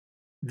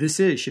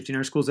This is Shifting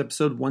Our Schools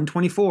episode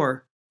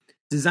 124,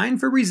 Design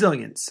for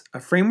Resilience,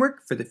 a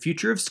framework for the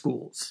future of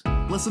schools.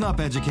 Listen up,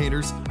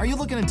 educators. Are you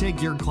looking to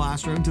take your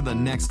classroom to the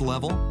next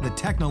level? The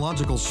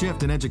technological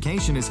shift in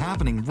education is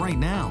happening right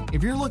now.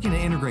 If you're looking to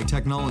integrate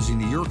technology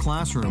into your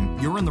classroom,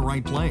 you're in the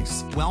right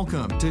place.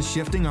 Welcome to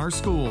Shifting Our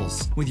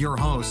Schools with your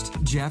host,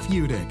 Jeff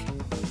Udick.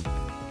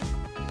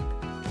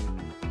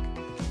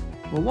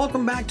 Well,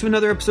 welcome back to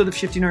another episode of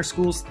Shifting Our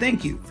Schools.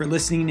 Thank you for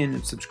listening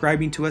and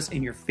subscribing to us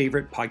in your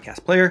favorite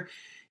podcast player.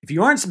 If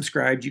you aren't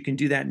subscribed, you can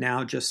do that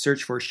now. Just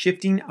search for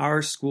Shifting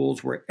Our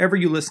Schools wherever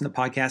you listen to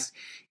podcasts,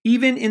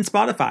 even in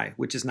Spotify,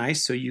 which is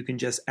nice. So you can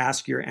just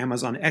ask your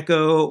Amazon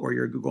Echo or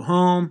your Google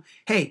Home,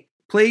 hey,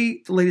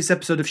 play the latest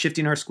episode of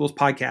Shifting Our Schools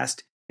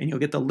podcast, and you'll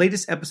get the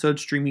latest episode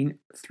streaming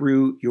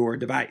through your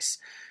device.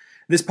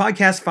 This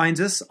podcast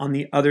finds us on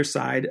the other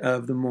side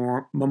of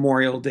the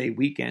Memorial Day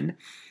weekend,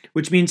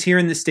 which means here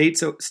in the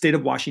state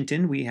of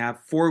Washington, we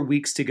have 4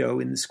 weeks to go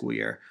in the school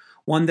year,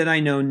 one that I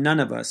know none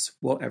of us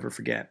will ever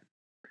forget.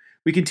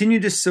 We continue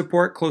to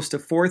support close to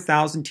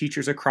 4,000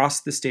 teachers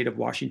across the state of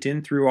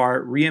Washington through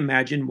our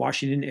Reimagine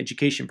Washington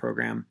Education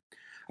program,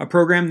 a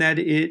program that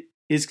it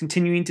is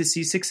continuing to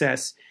see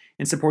success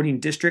in supporting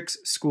districts,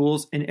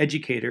 schools, and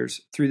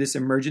educators through this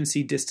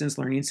emergency distance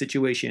learning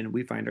situation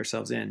we find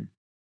ourselves in.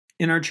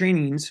 In our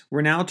trainings,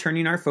 we're now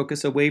turning our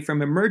focus away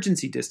from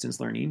emergency distance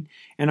learning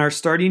and are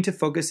starting to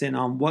focus in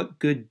on what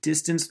good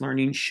distance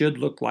learning should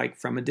look like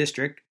from a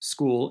district,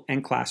 school,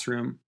 and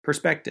classroom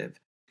perspective.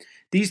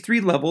 These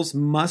three levels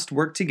must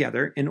work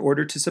together in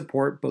order to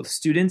support both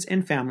students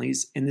and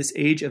families in this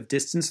age of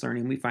distance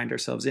learning we find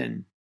ourselves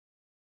in.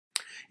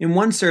 In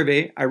one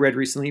survey I read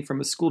recently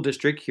from a school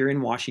district here in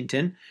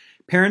Washington,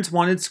 parents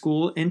wanted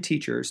school and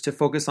teachers to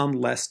focus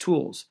on less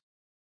tools.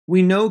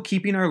 We know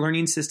keeping our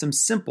learning system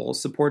simple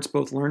supports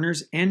both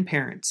learners and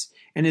parents,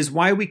 and is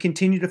why we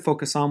continue to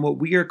focus on what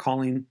we are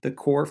calling the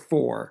Core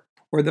 4,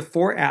 or the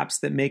 4 apps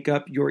that make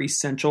up your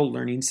essential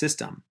learning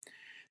system.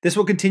 This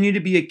will continue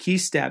to be a key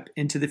step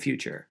into the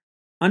future.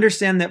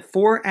 Understand that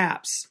 4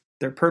 apps,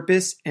 their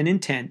purpose and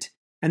intent,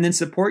 and then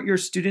support your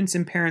students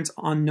and parents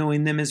on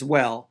knowing them as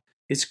well,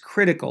 is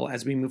critical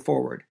as we move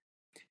forward.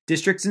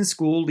 Districts and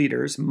school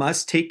leaders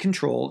must take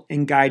control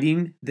in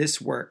guiding this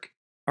work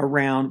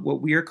around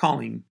what we are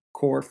calling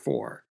Core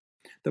 4.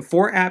 The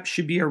 4 apps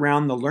should be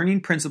around the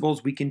learning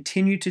principles we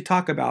continue to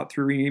talk about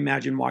through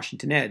Reimagine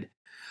Washington Ed.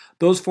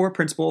 Those 4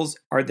 principles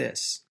are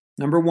this.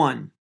 Number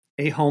 1,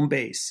 a home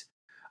base,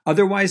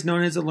 otherwise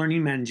known as a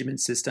learning management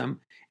system,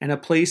 and a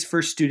place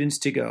for students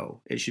to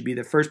go. It should be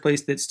the first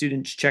place that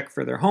students check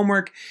for their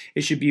homework.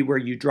 It should be where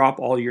you drop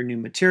all your new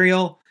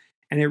material,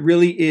 and it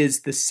really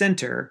is the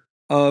center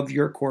of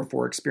your Core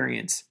 4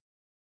 experience.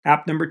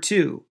 App number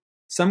 2,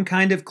 some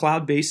kind of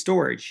cloud-based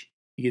storage,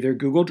 either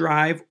Google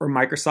Drive or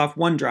Microsoft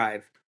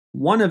OneDrive.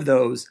 One of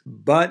those,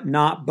 but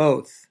not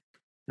both.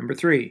 Number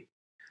 3,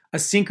 a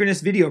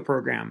synchronous video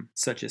program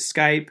such as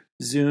Skype,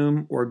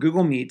 Zoom, or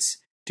Google Meets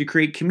to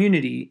create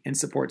community and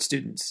support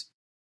students.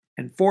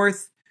 And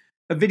 4th,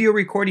 a video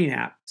recording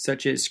app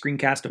such as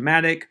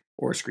Screencast-O-Matic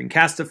or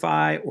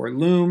Screencastify or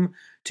Loom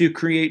to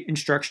create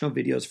instructional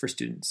videos for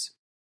students.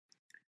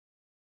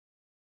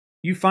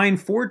 You find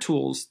 4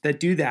 tools that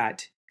do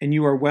that, and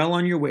you are well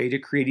on your way to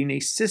creating a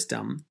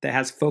system that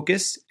has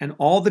focus and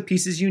all the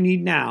pieces you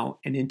need now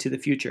and into the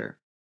future.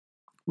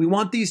 We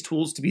want these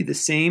tools to be the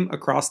same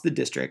across the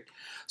district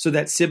so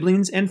that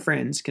siblings and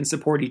friends can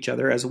support each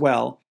other as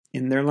well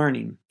in their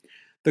learning.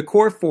 The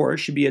Core 4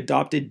 should be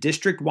adopted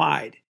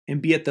district-wide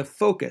and be at the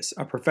focus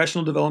of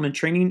professional development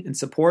training and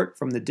support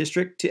from the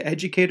district to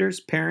educators,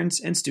 parents,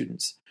 and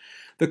students.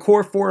 The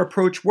Core 4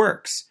 approach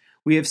works.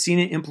 We have seen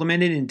it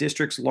implemented in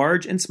districts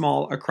large and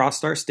small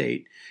across our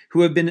state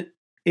who have been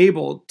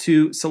able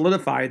to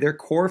solidify their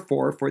Core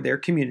 4 for their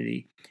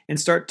community and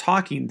start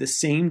talking the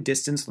same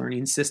distance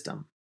learning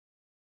system.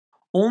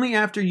 Only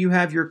after you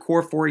have your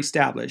Core 4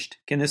 established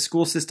can a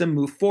school system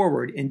move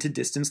forward into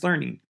distance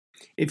learning.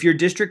 If your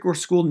district or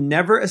school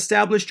never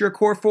established your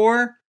Core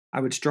 4,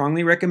 I would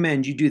strongly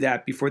recommend you do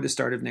that before the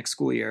start of next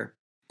school year.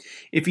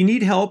 If you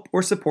need help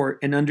or support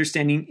in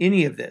understanding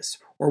any of this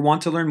or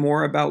want to learn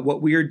more about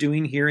what we are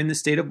doing here in the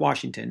state of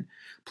Washington,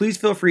 please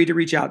feel free to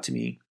reach out to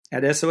me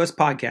at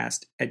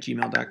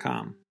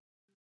sospodcast@gmail.com.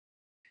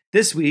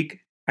 This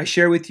week, I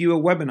share with you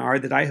a webinar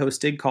that I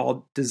hosted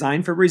called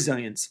Design for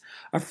Resilience,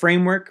 a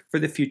framework for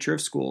the future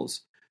of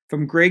schools,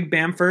 from Greg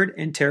Bamford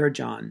and Tara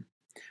John.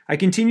 I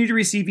continue to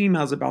receive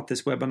emails about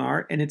this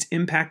webinar and its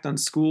impact on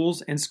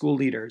schools and school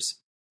leaders.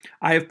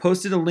 I have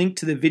posted a link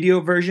to the video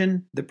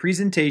version, the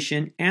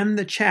presentation, and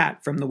the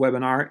chat from the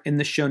webinar in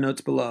the show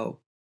notes below,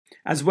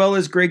 as well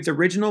as Greg's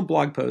original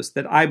blog post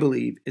that I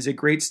believe is a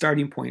great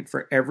starting point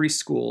for every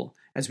school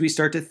as we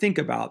start to think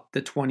about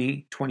the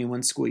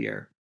 2021 school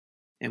year.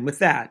 And with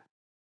that,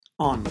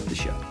 on with the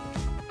show.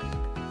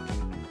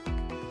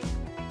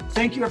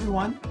 Thank you,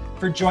 everyone,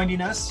 for joining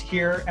us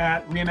here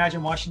at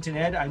Reimagine Washington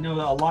Ed. I know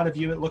a lot of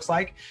you, it looks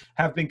like,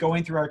 have been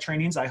going through our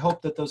trainings. I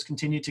hope that those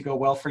continue to go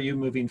well for you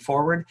moving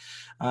forward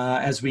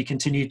as we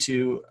continue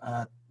to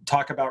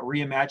talk about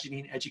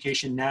reimagining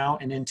education now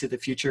and into the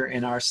future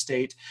in our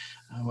state.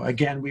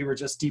 Again, we were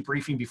just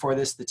debriefing before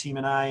this, the team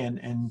and I,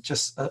 and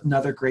just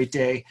another great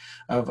day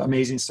of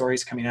amazing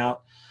stories coming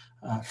out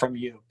from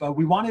you. But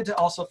we wanted to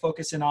also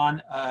focus in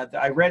on,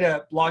 I read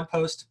a blog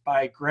post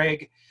by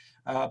Greg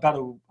I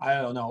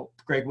don't know,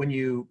 Greg, when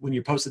you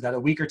posted that a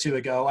week or two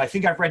ago. I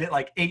think I've read it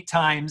like 8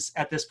 times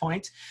at this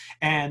point,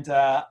 and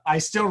I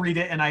still read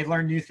it and I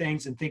learn new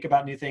things and think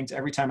about new things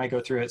every time I go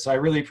through it. So I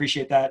really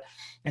appreciate that.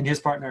 And his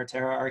partner,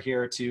 Tara, are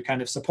here to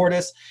kind of support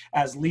us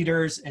as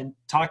leaders and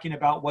talking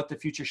about what the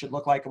future should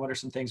look like and what are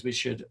some things we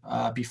should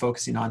be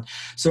focusing on.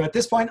 So at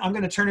this point, I'm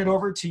going to turn it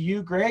over to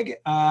you, Greg,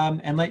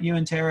 and let you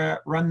and Tara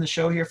run the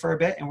show here for a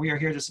bit. And we are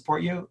here to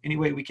support you any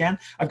way we can.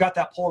 I've got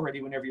that poll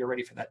ready whenever you're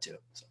ready for that too.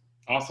 So.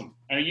 Awesome.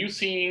 Are you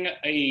seeing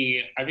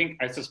I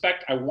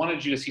suspect I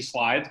wanted you to see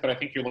slides, but I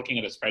think you're looking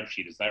at a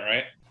spreadsheet. Is that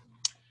right?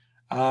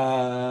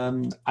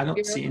 I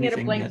don't see anything at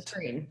a blank yet.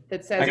 screen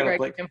that says Greg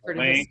Bamford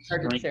and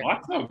started share. Well,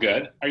 that's no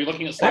good. Are you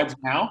looking at slides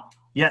now?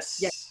 Yes.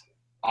 Yes.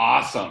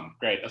 Awesome.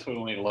 Great. That's what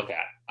we need to look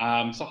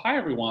at. So hi,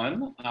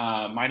 everyone.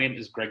 My name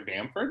is Greg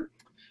Bamford,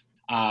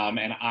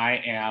 and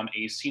I am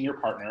a senior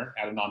partner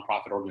at a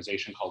nonprofit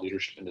organization called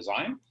Leadership in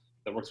Design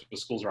that works with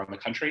schools around the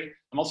country.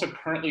 I'm also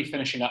currently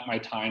finishing up my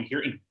time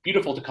here in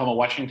beautiful Tacoma,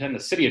 Washington, the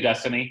city of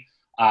destiny,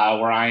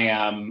 where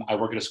I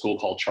work at a school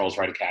called Charles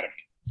Wright Academy.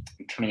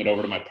 I'm turning it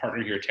over to my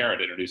partner here, Tara,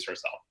 to introduce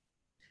herself.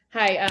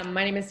 Hi,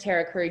 my name is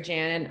Tara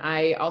Curry-Jan, and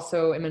I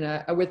also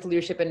am with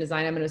Leadership in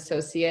Design. I'm an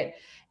associate.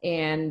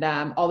 And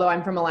although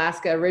I'm from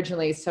Alaska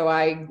originally, so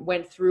I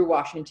went through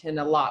Washington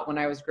a lot when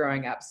I was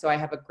growing up. So I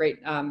have a great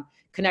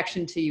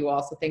connection to you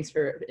all. So thanks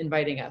for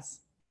inviting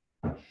us.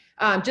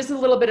 Just a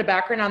little bit of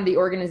background on the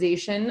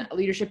organization.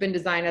 Leadership in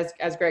Design,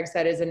 as Greg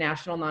said, is a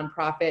national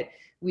nonprofit.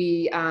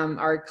 We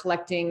are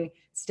collecting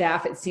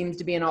staff. It seems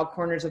to be in all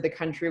corners of the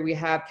country. We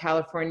have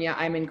California.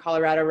 I'm in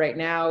Colorado right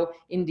now,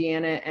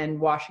 Indiana, and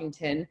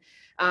Washington.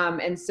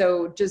 And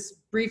so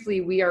just briefly,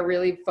 we are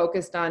really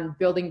focused on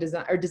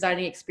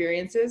designing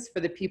experiences for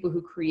the people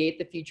who create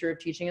the future of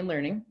teaching and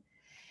learning.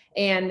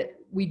 And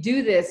we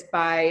do this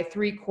by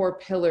 3 core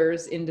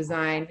pillars in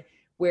design,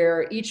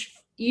 where each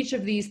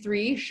of these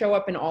 3 show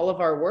up in all of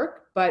our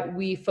work, but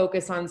we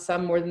focus on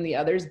some more than the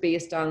others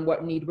based on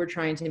what need we're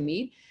trying to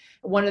meet.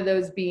 One of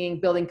those being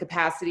building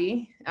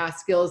capacity,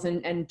 skills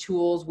and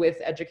tools with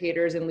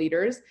educators and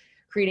leaders,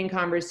 creating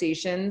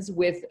conversations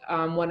with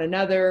one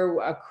another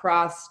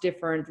across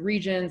different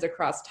regions,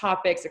 across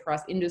topics,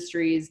 across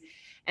industries,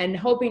 and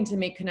hoping to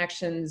make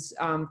connections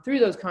through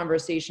those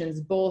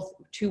conversations, both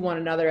to one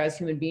another as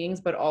human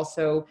beings, but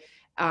also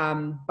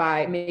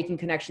by making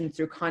connections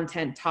through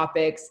content,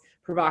 topics,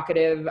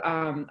 provocative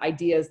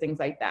ideas, things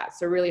like that.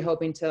 So really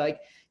hoping to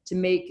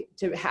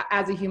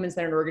as a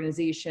human-centered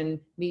organization,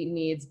 meet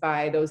needs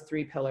by those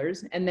 3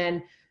 pillars. And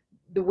then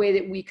the way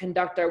that we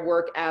conduct our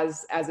work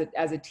as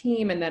a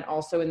team, and then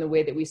also in the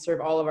way that we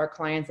serve all of our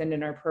clients and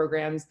in our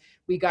programs,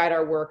 we guide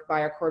our work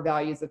by our core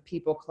values of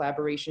people,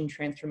 collaboration,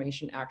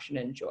 transformation, action,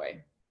 and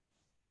joy.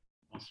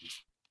 Awesome.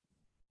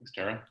 Thanks,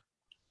 Tara.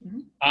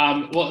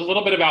 Mm-hmm. Well, a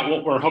little bit about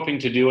what we're hoping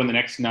to do in the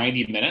next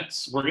 90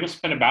 minutes. We're going to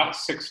spend about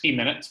 60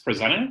 minutes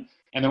presenting,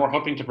 and then we're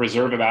hoping to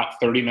preserve about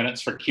 30 minutes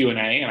for Q&A,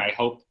 and I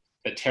hope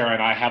that Tara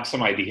and I have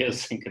some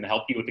ideas and can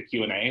help you with the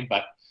Q&A,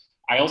 but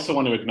I also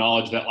want to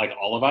acknowledge that, like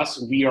all of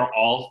us, we are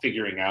all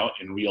figuring out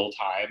in real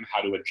time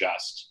how to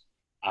adjust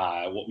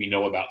what we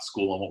know about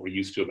school and what we're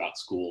used to about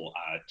school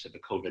to the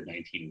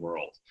COVID-19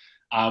 world.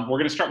 We're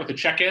going to start with the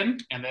check-in,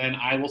 and then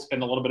I will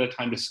spend a little bit of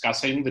time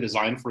discussing the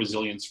Design for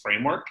Resilience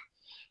framework.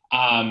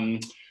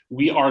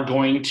 We are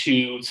going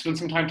to spend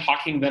some time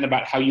talking then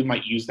about how you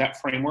might use that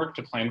framework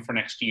to plan for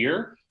next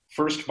year.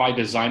 First, by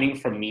designing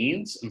from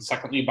needs, and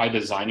secondly, by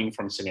designing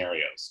from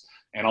scenarios.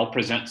 And I'll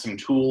present some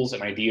tools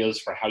and ideas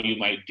for how you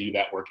might do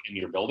that work in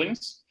your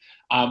buildings.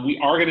 We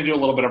are going to do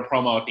a little bit of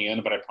promo at the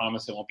end, but I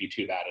promise it won't be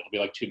too bad. It'll be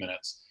like 2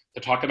 minutes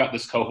to talk about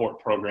this cohort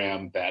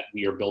program that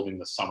we are building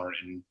this summer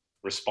in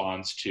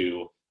response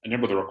to a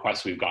number of the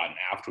requests we've gotten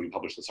after we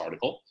published this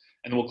article.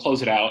 And then we'll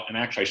close it out. And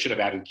actually, I should have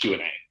added Q&A.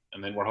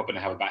 And then we're hoping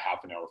to have about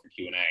half an hour for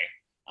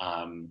Q&A.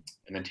 And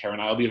then Tara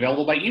and I will be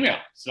available by email.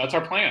 So that's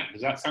our plan.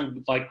 Does that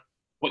sound like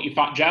what you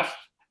thought, Jeff?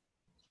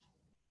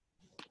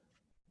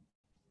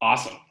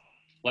 Awesome.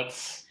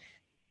 Let's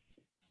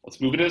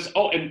move into this.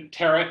 Oh, and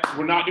Tara,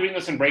 we're not doing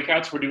this in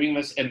breakouts. We're doing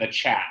this in the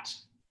chat.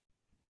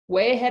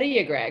 Way ahead of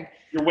you, Greg.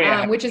 You're way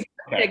ahead. Which is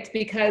perfect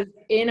because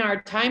in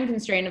our time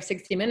constraint of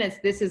 60 minutes,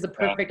 this is a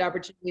perfect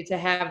opportunity to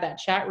have that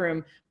chat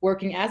room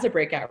working as a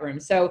breakout room.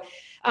 So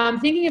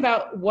thinking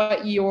about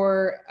what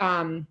your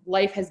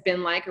life has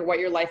been like or what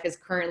your life is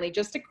currently,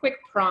 just a quick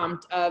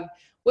prompt of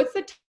what's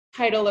the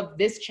title of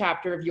this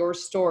chapter of your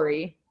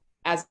story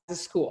as a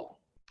school?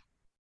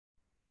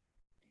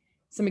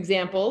 Some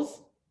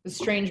examples: The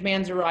Strange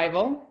Man's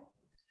Arrival,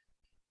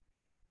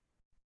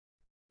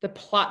 The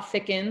Plot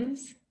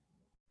Thickens,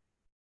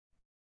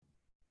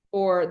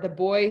 or The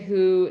Boy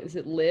Who, is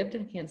it lived?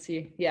 I can't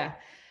see, yeah.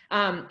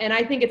 And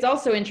I think it's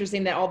also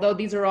interesting that although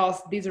these are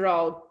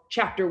all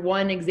chapter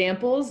 1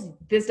 examples.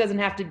 This doesn't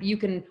have to be, you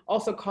can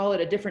also call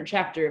it a different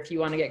chapter if you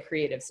want to get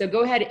creative. So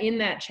go ahead in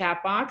that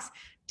chat box,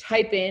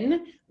 type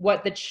in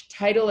what the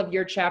title of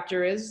your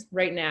chapter is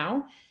right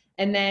now,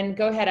 and then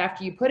go ahead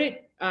after you put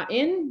it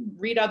in,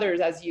 read others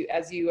as you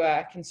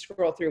can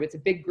scroll through. It's a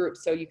big group,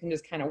 so you can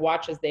just kind of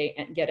watch as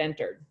they get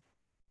entered.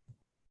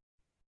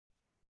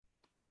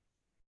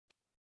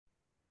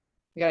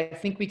 Yeah, I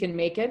think we can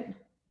make it.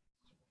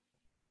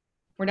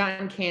 We're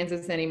not in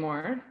Kansas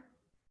anymore.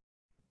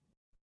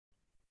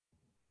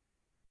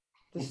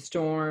 The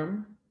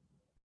storm.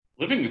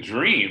 Living the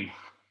dream.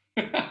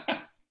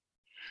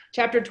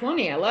 Chapter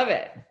 20, I love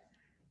it.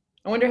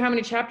 I wonder how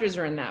many chapters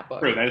are in that book.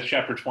 True, that is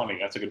chapter 20.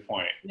 That's a good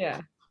point.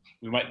 Yeah.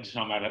 We might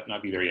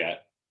not be there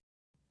yet.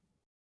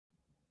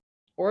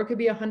 Or it could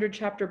be a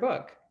 100-chapter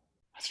book.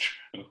 That's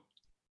true.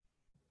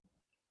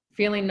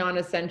 Feeling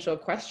non-essential,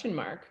 question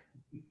mark.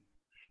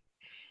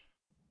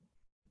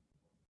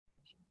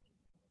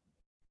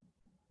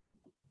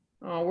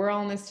 Oh, we're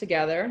all in this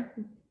together.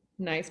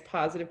 Nice,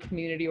 positive,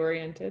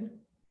 community-oriented.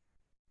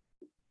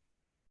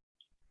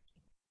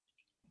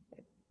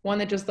 One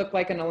that just looked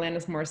like an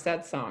Alanis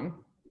Morissette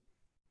song.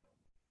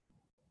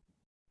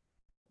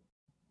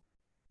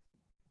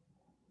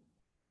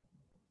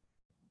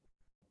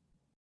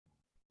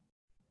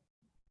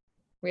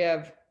 We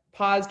have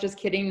pause, just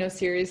kidding, no,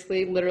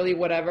 seriously, literally,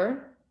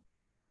 whatever.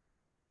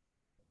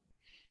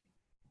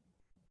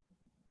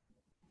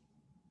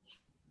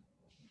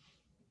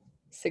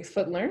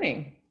 Six-foot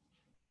learning.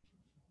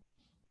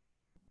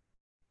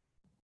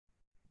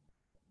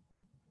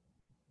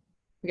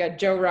 We got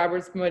Joe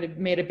Roberts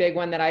made a big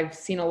one that I've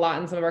seen a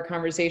lot in some of our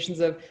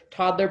conversations of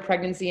toddler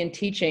pregnancy and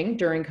teaching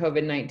during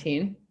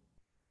COVID-19.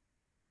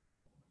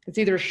 It's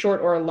either a short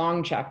or a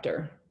long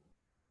chapter.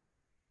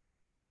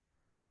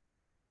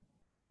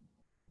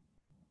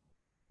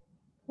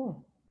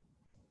 Cool.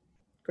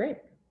 Great.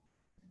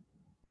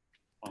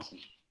 Awesome.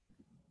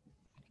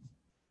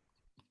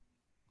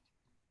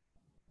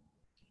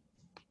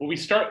 Well, we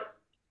start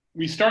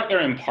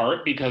there in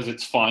part because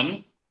it's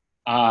fun.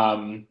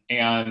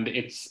 And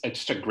it's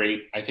just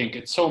I think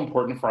it's so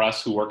important for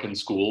us who work in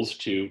schools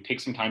to take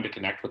some time to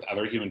connect with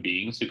other human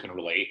beings who can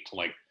relate to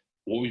like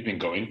what we've been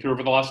going through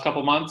over the last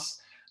couple of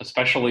months,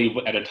 especially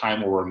at a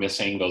time where we're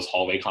missing those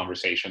hallway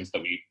conversations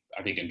that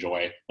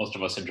most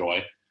of us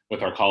enjoy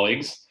with our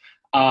colleagues.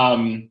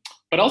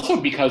 But also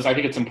because I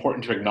think it's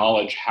important to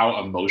acknowledge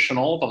how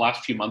emotional the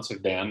last few months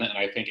have been. And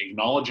I think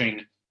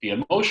acknowledging the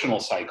emotional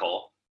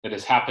cycle that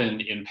has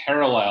happened in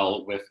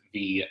parallel with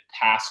the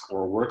task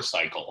or work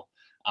cycle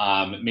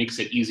makes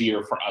it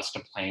easier for us to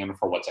plan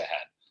for what's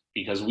ahead,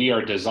 because we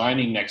are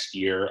designing next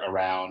year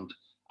around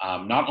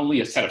not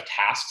only a set of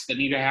tasks that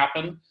need to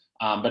happen,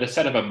 but a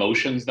set of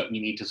emotions that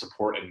we need to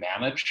support and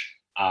manage,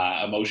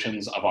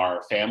 emotions of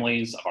our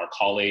families, of our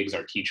colleagues,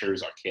 our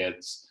teachers, our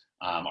kids,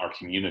 our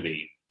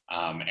community,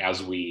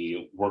 as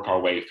we work our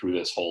way through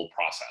this whole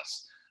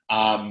process.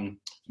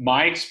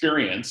 My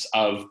experience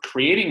of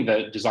creating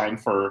the Design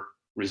for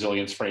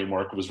Resilience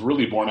framework was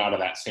really born out of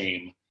that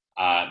same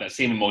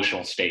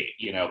emotional state,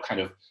 kind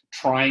of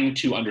trying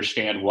to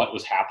understand what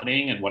was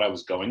happening and what I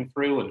was going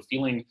through, and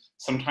feeling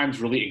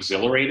sometimes really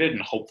exhilarated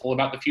and hopeful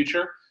about the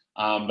future,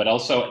 but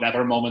also at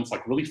other moments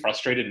like really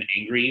frustrated and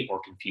angry or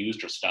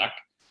confused or stuck.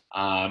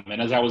 And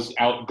as I was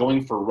out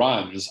going for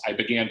runs, I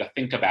began to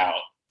think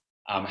about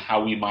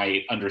how we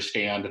might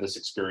understand this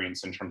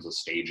experience in terms of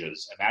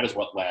stages. And that is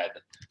what led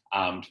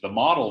to the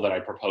model that I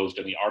proposed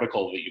in the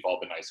article that you've all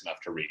been nice enough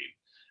to read.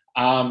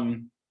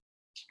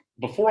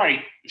 Before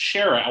I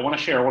share it, I want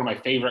to share one of my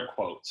favorite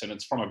quotes, and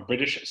it's from a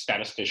British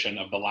statistician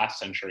of the last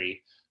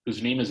century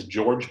whose name is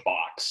George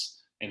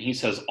Box. And he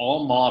says,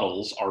 "All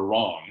models are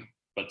wrong,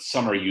 but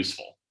some are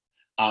useful."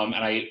 And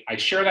I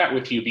share that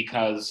with you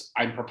because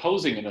I'm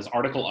proposing in this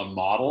article a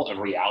model of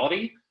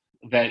reality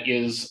that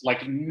is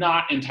like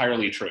not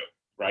entirely true,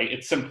 right?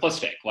 It's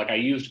simplistic. Like I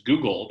used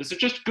Google. This is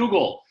just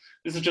Google.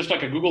 This is just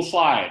like a Google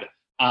slide.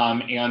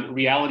 And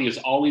reality is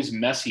always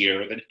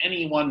messier than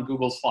any one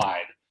Google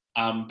slide.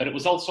 But it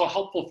was also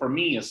helpful for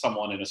me as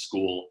someone in a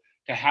school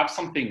to have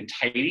something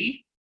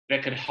tidy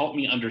that could help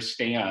me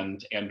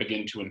understand and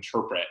begin to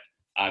interpret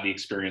the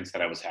experience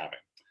that I was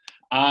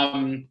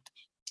having.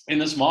 In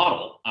this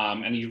model,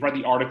 and you've read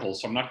the article,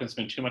 so I'm not going to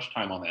spend too much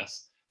time on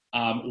this,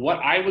 what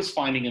I was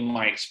finding in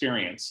my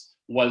experience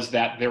was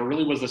that there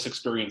really was this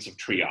experience of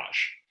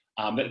triage.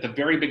 At the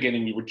very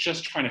beginning, we were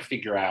just trying to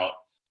figure out,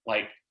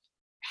 like,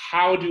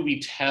 how do we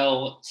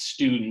tell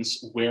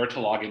students where to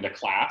log into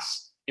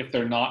class if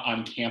they're not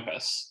on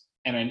campus?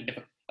 And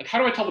how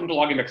do I tell them to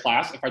log into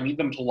class if I need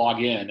them to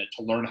log in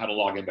to learn how to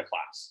log into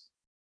class?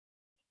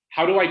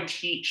 How do I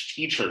teach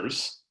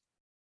teachers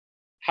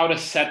how to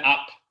set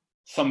up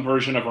some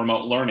version of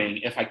remote learning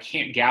if I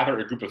can't gather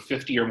a group of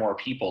 50 or more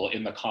people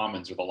in the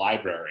commons or the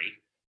library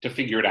to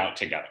figure it out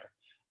together?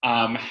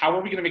 How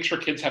are we going to make sure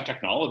kids have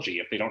technology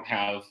if they don't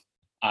have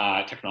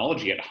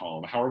technology at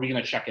home? How are we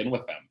going to check in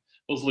with them?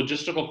 Those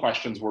logistical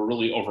questions were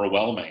really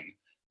overwhelming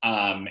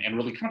and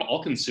really kind of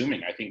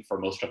all-consuming, I think, for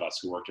most of us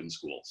who worked in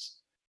schools.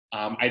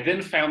 I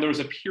then found there was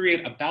a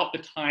period about the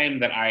time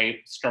that I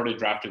started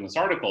drafting this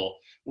article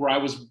where I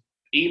was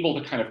able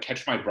to kind of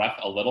catch my breath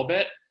a little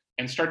bit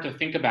and start to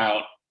think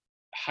about,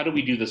 how do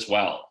we do this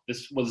well?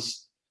 This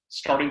was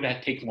starting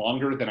to take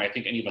longer than I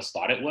think any of us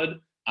thought it would.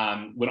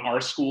 When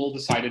our school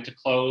decided to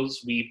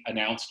close, we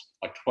announced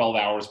like 12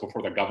 hours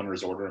before the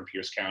governor's order in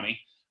Pierce County.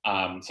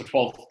 So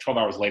 12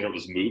 hours later, it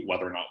was moot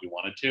whether or not we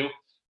wanted to.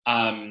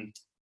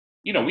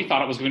 We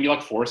thought it was going to be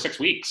like 4 or 6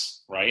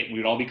 weeks, right?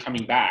 We'd all be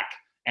coming back.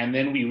 And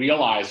then we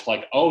realized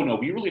like, oh no,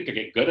 we really have to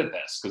get good at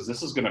this because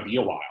this is going to be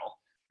a while.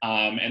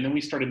 And then we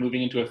started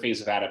moving into a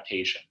phase of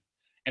adaptation.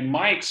 And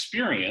my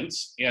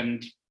experience,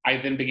 and I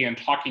then began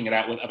talking it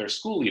out with other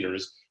school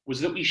leaders,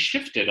 was that we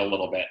shifted a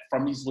little bit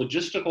from these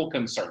logistical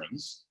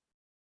concerns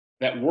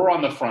that were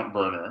on the front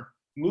burner,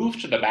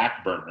 moved to the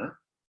back burner.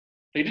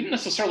 They didn't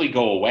necessarily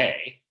go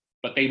away,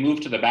 but they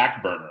moved to the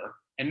back burner.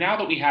 And now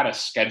that we had a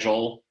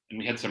schedule and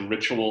we had some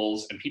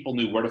rituals and people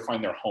knew where to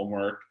find their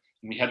homework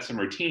and we had some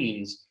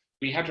routines,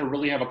 we had to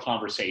really have a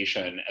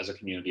conversation as a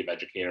community of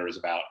educators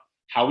about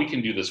how we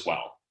can do this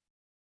well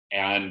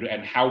and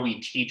how we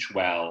teach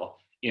well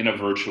in a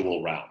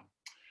virtual realm.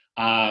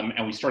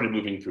 And we started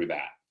moving through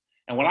that.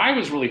 And what I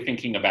was really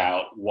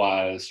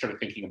started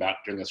thinking about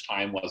during this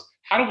time was,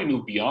 how do we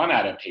move beyond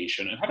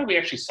adaptation and how do we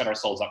actually set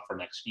ourselves up for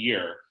next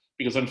year?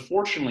 Because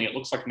unfortunately, it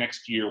looks like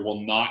next year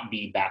will not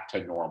be back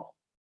to normal.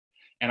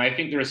 And I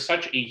think there is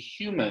such a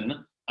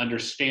human,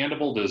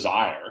 understandable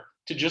desire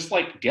to just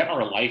like get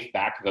our life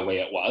back the way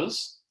it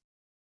was.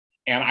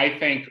 And I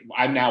think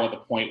I'm now at the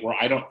point where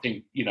I don't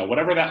think,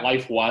 whatever that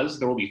life was,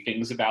 there will be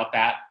things about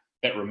that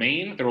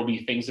remain. There will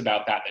be things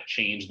about that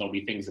change. And there'll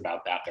be things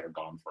about that are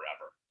gone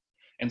forever.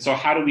 And so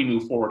how do we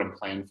move forward and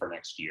plan for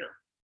next year?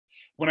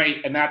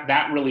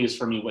 That really is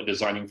for me what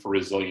Designing for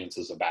Resilience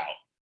is about.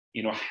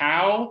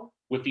 How,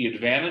 with the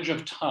advantage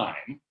of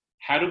time,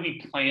 how do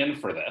we plan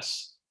for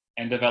this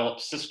and develop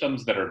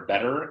systems that are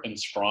better and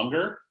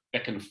stronger,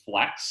 that can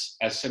flex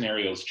as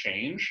scenarios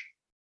change,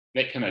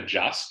 that can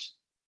adjust,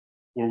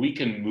 where we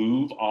can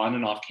move on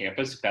and off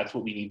campus if that's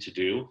what we need to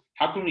do?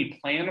 How can we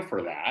plan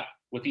for that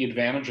with the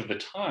advantage of the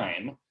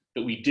time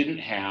that we didn't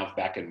have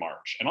back in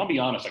March? And I'll be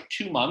honest, like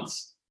 2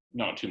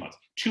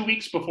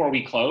 weeks before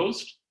we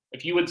closed,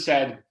 if you had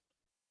said,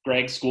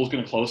 Greg, school's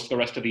going to close for the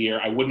rest of the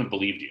year, I wouldn't have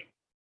believed you.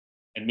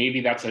 And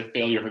maybe that's a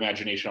failure of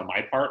imagination on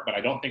my part, but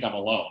I don't think I'm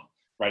alone,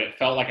 right? It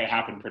felt like it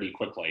happened pretty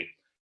quickly.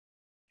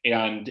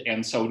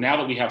 And so now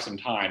that we have some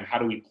time, how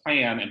do we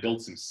plan and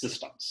build some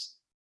systems?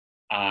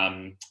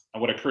 And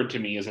what occurred to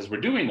me is, as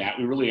we're doing that,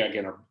 we really,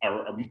 again,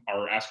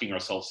 are asking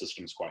ourselves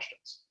systems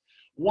questions.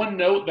 One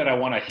note that I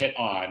want to hit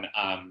on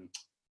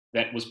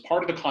that was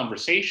part of the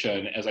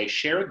conversation as I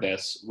shared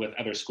this with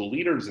other school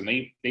leaders, and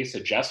they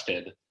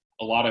suggested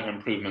a lot of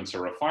improvements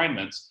or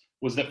refinements,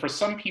 was that for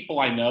some people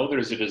I know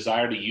there's a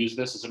desire to use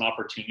this as an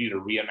opportunity to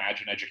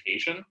reimagine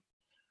education.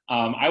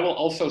 I will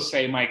also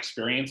say my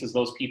experience is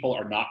those people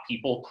are not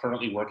people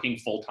currently working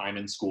full-time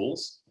in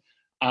schools.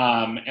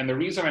 And the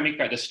reason I make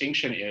that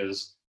distinction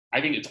is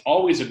I think it's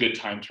always a good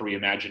time to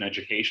reimagine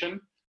education.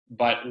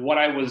 But what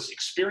I was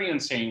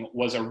experiencing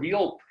was a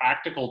real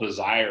practical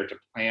desire to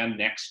plan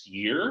next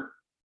year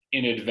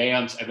in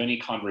advance of any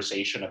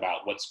conversation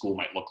about what school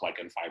might look like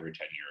in 5 or 10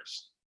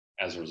 years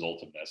as a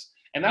result of this.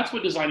 And that's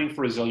what Designing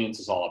for Resilience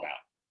is all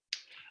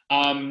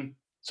about.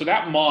 So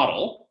that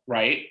model,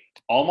 right?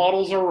 All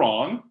models are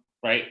wrong,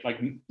 right? Like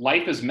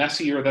life is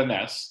messier than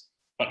this,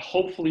 but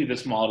hopefully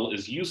this model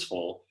is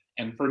useful.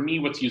 And for me,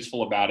 what's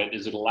useful about it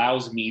is it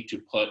allows me to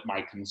put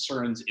my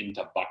concerns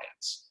into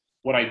buckets.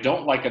 What I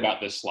don't like about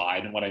this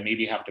slide, and what I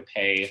maybe have to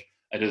pay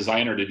a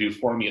designer to do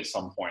for me at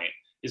some point,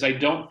 is I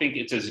don't think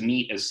it's as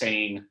neat as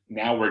saying,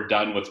 now we're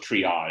done with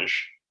triage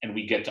and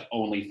we get to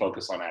only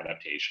focus on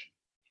adaptation.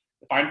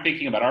 If I'm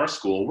thinking about our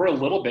school, we're a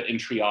little bit in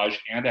triage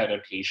and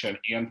adaptation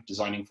and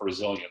Designing for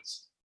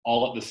Resilience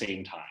all at the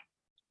same time,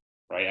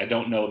 right? I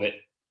don't know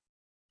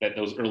that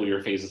those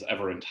earlier phases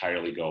ever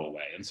entirely go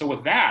away. And so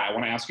with that, I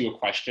want to ask you a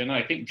question.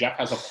 I think Jeff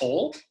has a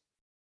poll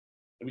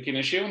that we can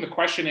issue. And the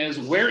question is,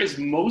 where is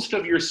most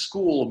of your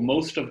school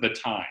most of the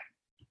time?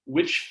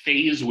 Which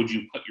phase would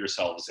you put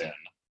yourselves in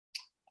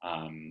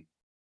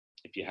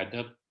if you had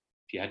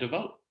to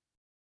vote?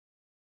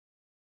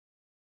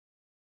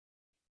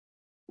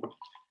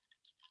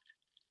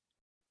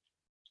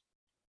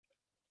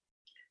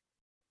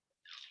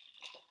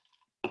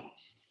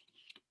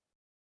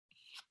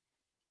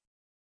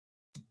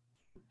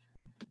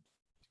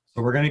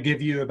 So we're going to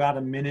give you about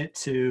a minute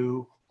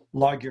to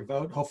log your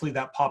vote. Hopefully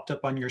that popped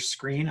up on your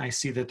screen. I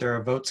see that there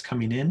are votes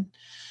coming in.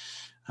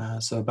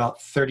 So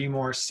about 30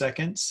 more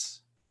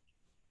seconds.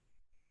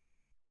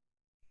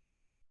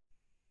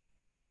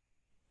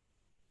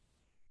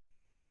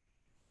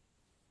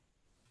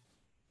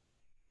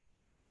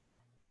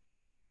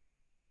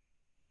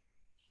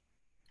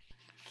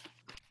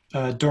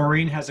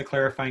 Doreen has a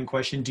clarifying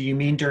question. Do you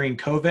mean during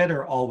COVID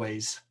or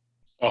always?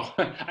 Oh,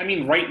 I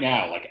mean right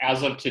now, like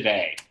as of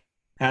today.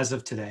 As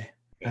of today.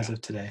 Yeah. As of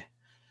today.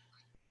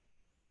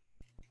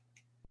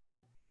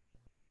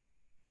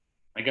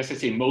 I guess I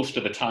say most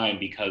of the time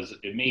because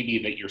it may be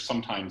that you're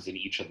sometimes in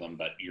each of them,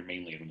 but you're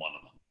mainly in one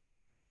of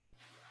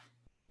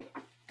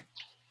them.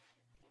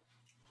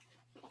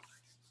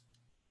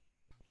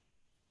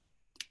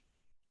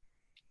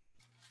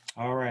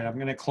 All right, I'm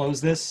going to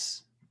close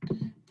this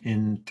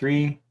in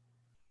 3,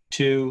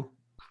 2,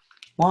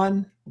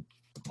 1.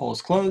 Poll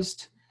is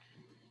closed,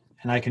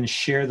 and I can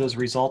share those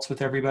results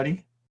with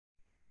everybody.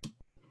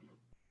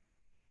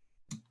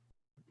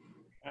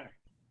 Okay.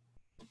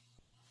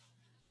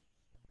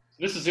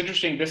 This is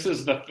interesting. This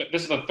is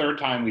the third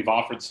time we've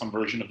offered some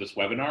version of this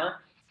webinar,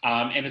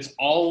 and it's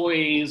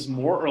always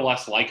more or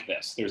less like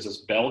this. There's this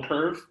bell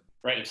curve,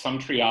 right? It's some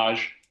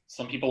triage,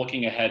 some people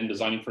looking ahead and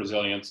designing for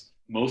resilience,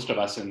 most of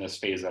us in this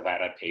phase of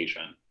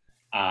adaptation.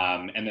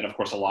 And then of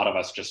course, a lot of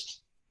us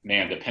just,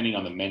 man, depending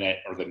on the minute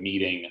or the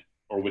meeting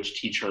or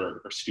which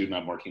teacher or student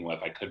I'm working with,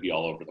 I could be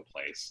all over the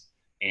place.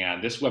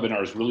 And this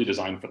webinar is really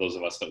designed for those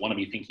of us that want to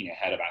be thinking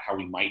ahead about how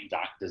we might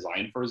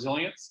design for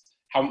resilience,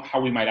 how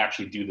we might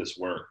actually do this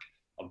work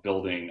of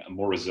building a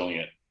more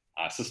resilient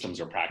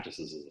systems or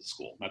practices as a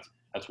school.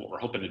 That's what we're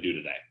hoping to do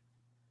today.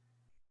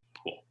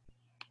 Cool.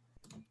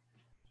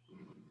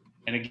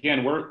 And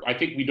again, I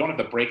think we don't have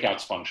the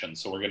breakouts function,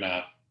 so we're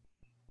gonna,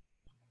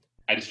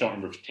 I just don't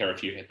remember, Tara,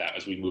 if you hit that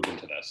as we move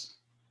into this.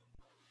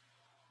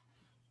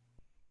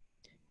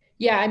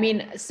 Yeah, I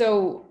mean,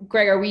 so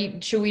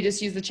Greg, should we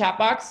just use the chat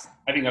box?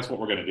 I think that's what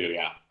we're gonna do,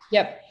 yeah.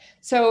 Yep.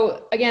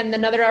 So again,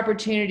 another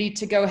opportunity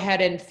to go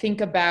ahead and think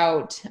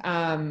about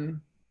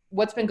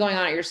what's been going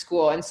on at your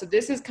school. And so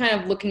this is kind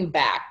of looking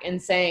back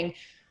and saying,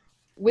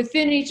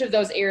 within each of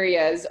those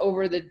areas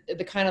over the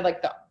kind of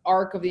like the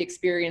arc of the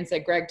experience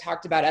that Greg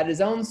talked about at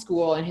his own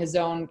school and his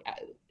own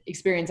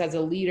experience as a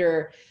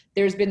leader,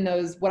 there's been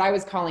those, what I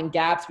was calling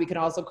gaps. We can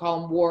also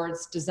call them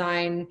warts,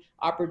 design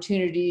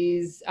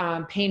opportunities,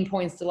 pain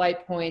points,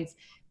 delight points.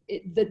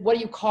 What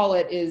you call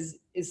it is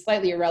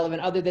slightly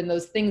irrelevant, other than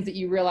those things that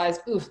you realize,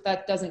 oof,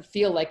 that doesn't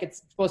feel like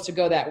it's supposed to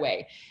go that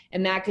way.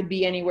 And that could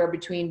be anywhere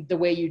between the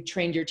way you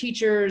trained your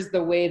teachers,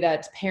 the way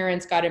that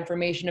parents got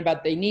information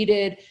about they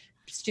needed,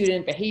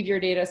 student behavior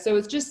data. So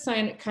it's just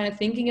kind of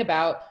thinking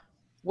about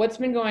what's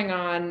been going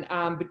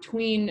on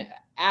between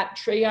at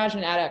triage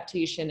and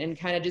adaptation, and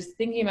kind of just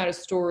thinking about a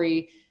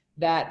story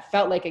that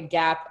felt like a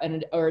gap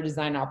or a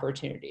design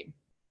opportunity.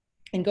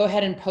 And go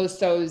ahead and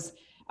post those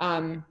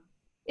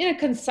in a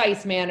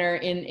concise manner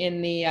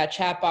in the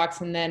chat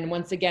box. And then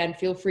once again,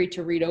 feel free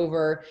to read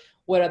over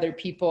what other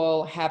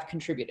people have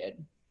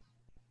contributed.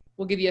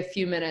 We'll give you a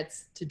few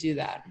minutes to do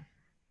that.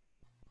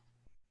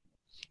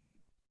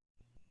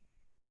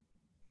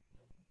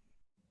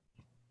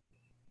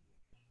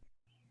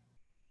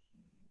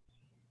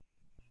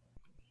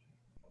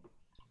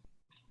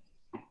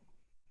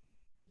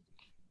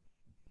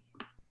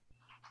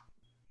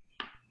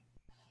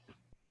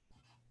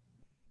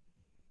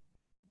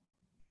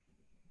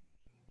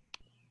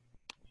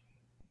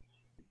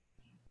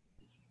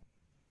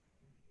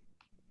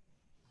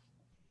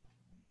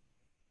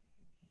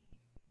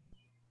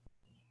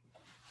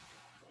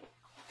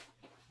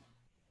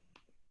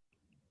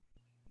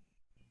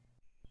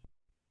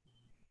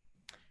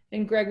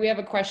 And Greg, we have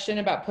a question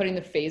about putting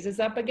the phases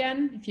up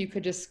again. If you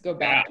could just go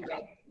back to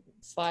that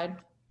slide.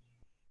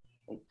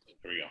 Oh,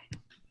 there we go.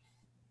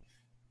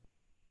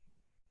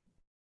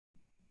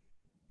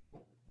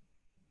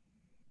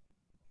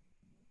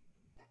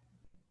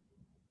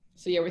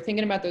 So yeah, we're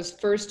thinking about those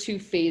first two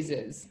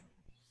phases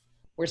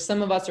where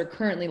some of us are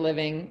currently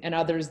living and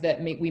others that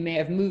we may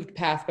have moved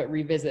past but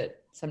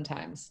revisit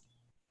sometimes.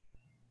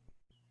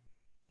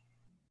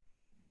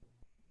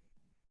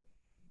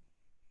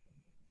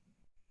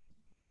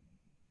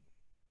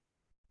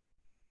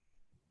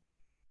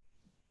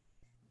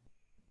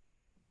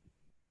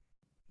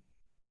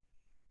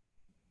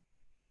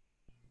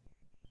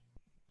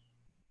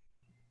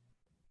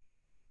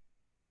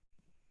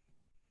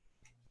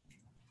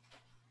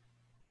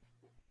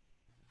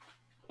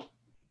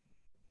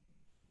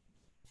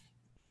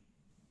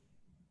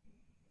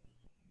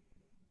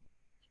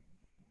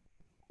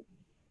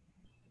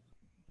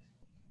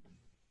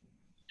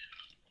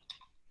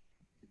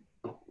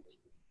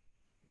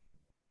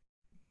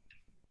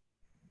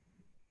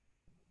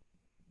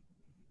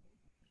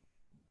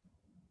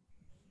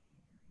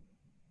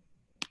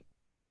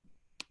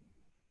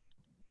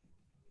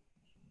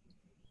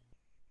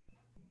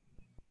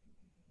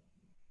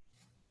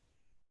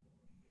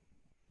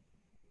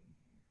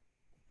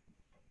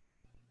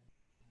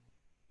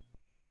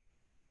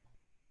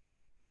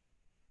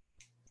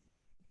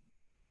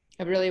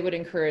 I really would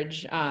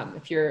encourage,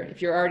 if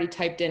you're already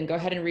typed in, go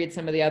ahead and read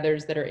some of the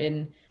others that are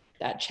in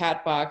that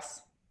chat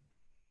box.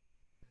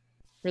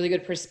 Really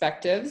good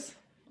perspectives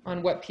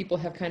on what people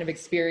have kind of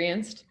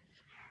experienced.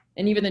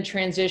 And even the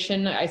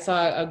transition, I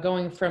saw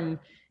going from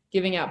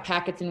giving out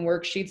packets and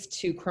worksheets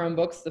to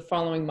Chromebooks the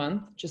following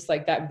month, just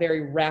like that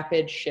very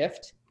rapid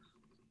shift.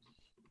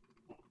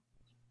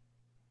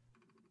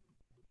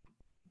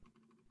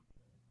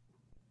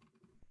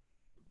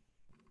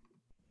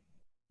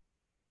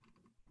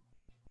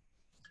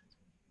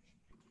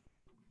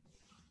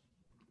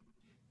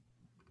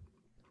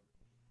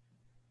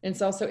 And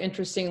it's also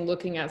interesting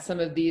looking at some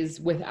of these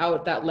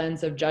without that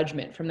lens of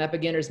judgment, from that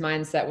beginner's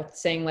mindset, with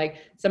saying like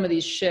some of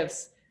these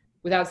shifts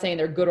without saying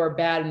they're good or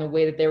bad in the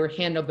way that they were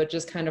handled, but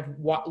just kind of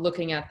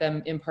looking at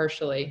them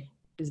impartially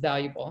is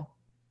valuable.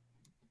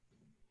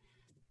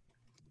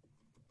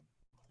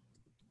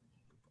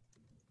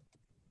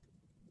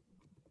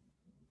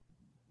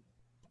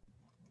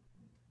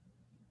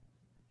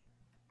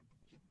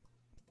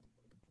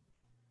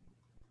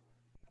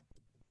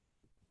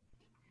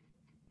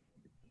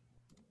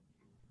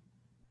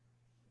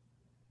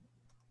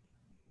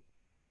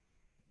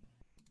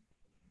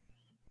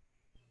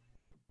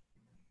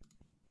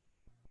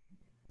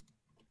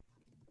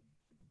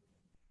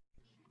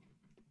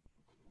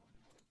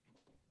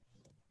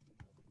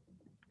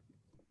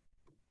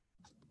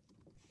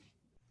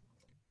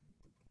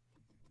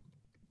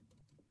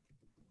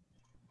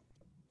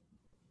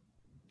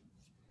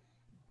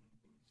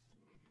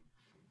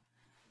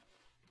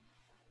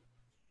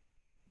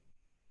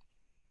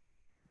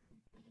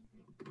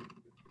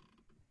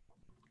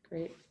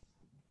 Great.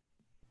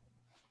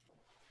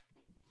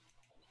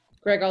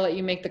 Greg, I'll let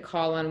you make the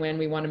call on when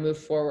we want to move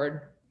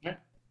forward. Okay.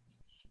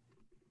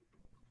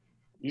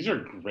 These are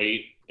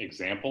great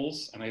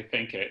examples, and I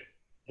think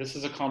this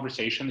is a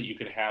conversation that you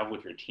could have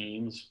with your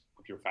teams,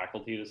 with your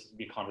faculty. This would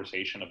be a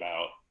conversation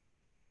about,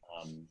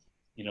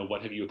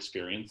 what have you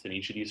experienced in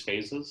each of these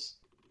phases?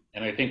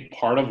 And I think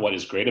part of what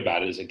is great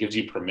about it is it gives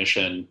you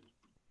permission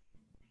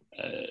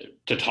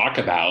to talk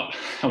about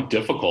how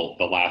difficult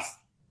the last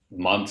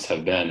months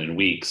have been and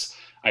weeks.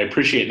 I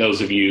appreciate those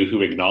of you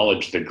who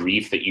acknowledge the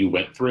grief that you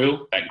went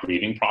through, that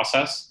grieving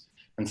process.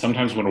 And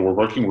sometimes when we're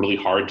working really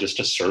hard just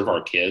to serve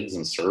our kids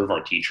and serve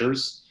our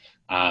teachers,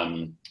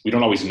 we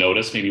don't always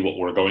notice maybe what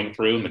we're going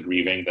through and the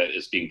grieving that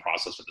is being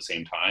processed at the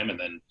same time. And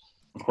then,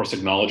 of course,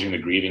 acknowledging the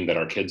grieving that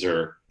our kids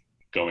are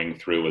going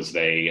through as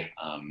they,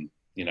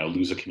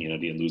 lose a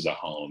community and lose a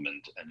home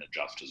and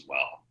adjust as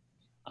well.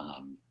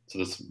 So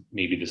this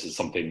is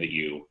something that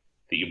you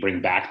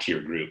bring back to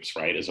your groups,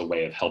 right, as a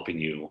way of helping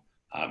you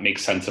make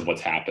sense of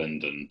what's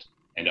happened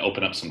and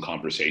open up some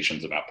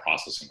conversations about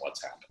processing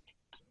what's happened.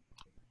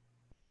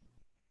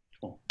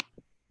 Cool.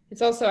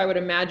 It's also, I would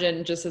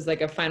imagine, just as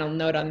like a final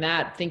note on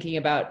that, thinking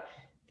about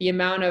the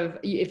amount of,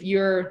 if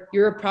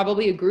you're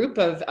probably a group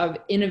of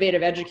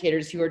innovative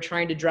educators who are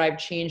trying to drive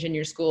change in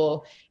your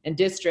school and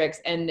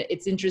districts. And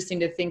it's interesting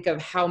to think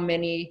of how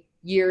many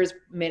years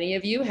many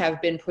of you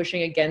have been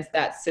pushing against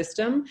that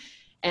system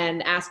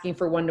and asking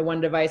for one-to-one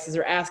devices,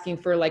 or asking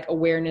for like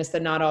awareness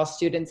that not all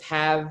students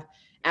have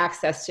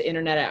access to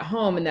internet at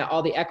home, and that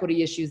all the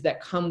equity issues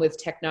that come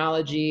with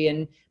technology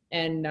and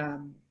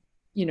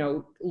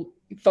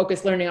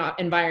focused learning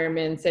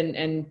environments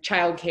and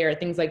childcare,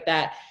 things like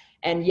that.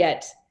 And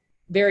yet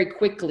very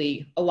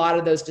quickly, a lot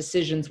of those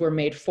decisions were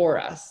made for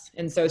us.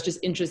 And so it's just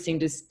interesting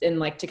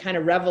to kind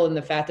of revel in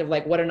the fact of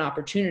like, what an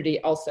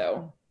opportunity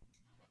also.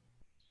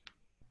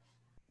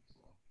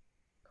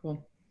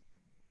 Cool.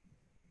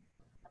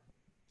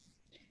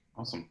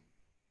 Awesome.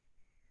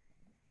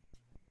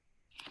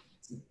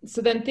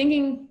 So then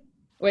thinking,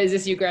 wait, is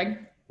this you, Greg?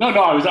 No,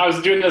 I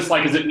was doing this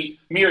like, is it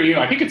me or you?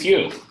 I think it's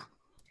you.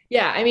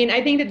 Yeah, I mean,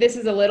 I think that this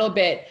is a little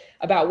bit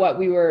about what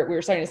we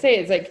were starting to say.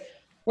 It's like,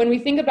 when we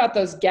think about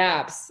those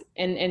gaps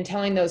and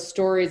telling those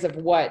stories of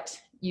what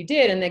you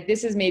did, and like,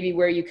 this is maybe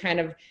where you kind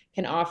of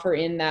can offer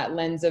in that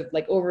lens of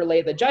like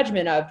overlay the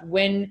judgment of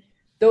when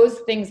those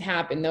things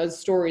happen, those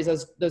stories,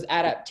 those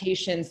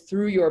adaptations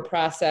through your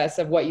process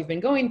of what you've been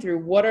going through,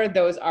 what are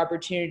those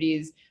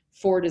opportunities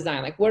for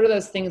design? Like, what are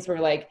those things where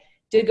like,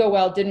 did go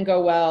well, didn't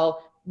go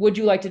well? Would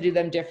you like to do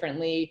them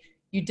differently?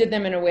 You did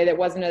them in a way that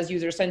wasn't as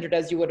user-centered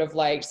as you would have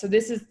liked. So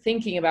this is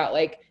thinking about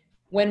like,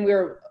 when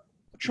we're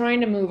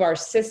trying to move our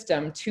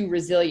system to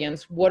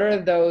resilience, what are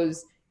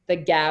the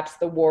gaps,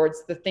 the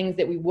warts, the things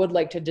that we would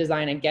like to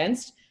design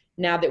against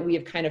now that we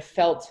have kind of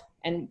felt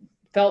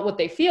what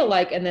they feel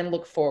like, and then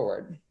look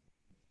forward?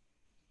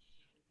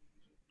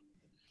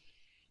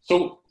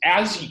 So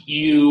as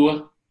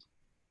you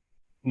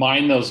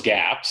mine those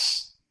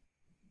gaps,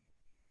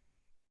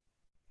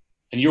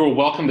 and you're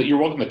welcome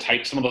to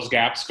type some of those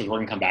gaps, because we're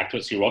going to come back to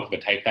it, so you're welcome to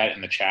type that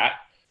in the chat.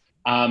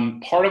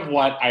 Part of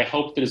what I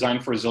hope the Design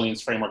for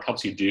Resilience framework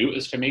helps you do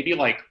is to maybe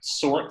like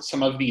sort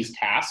some of these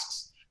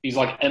tasks, these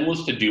like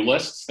endless to-do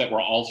lists that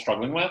we're all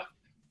struggling with,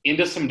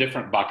 into some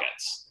different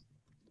buckets,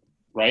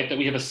 right? That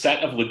we have a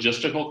set of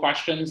logistical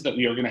questions that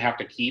we are going to have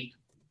to keep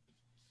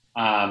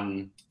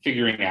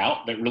figuring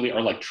out, that really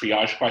are like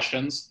triage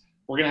questions.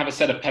 We're going to have a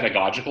set of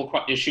pedagogical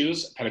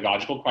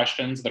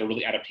questions that are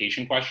really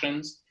adaptation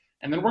questions.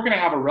 And then we're going to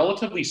have a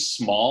relatively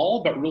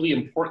small but really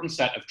important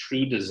set of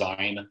true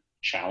design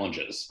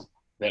challenges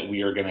that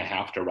we are going to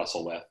have to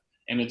wrestle with.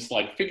 And it's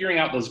like figuring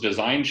out those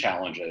design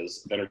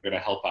challenges that are going to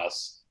help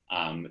us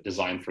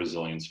design for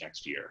resilience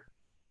next year.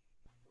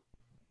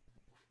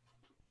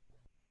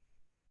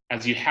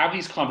 As you have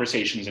these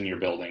conversations in your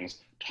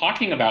buildings,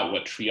 talking about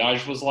what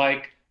triage was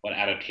like, what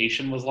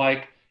adaptation was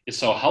like, is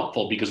so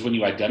helpful, because when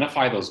you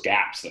identify those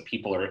gaps that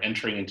people are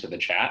entering into the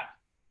chat,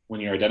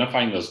 when you're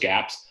identifying those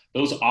gaps,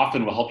 those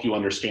often will help you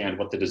understand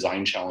what the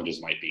design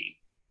challenges might be.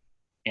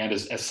 And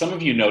as some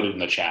of you noted in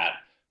the chat,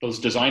 those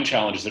design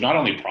challenges, they're not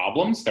only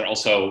problems, they're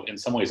also in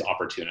some ways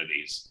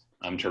opportunities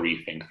to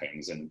rethink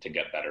things and to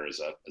get better as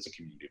a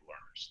community of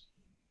learners.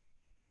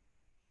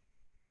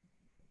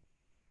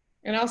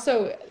 And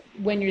also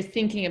when you're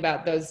thinking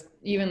about those,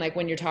 even like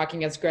when you're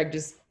talking, as Greg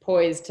just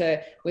poised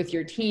to, with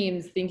your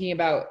teams, thinking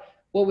about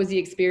what was the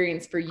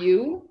experience for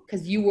you?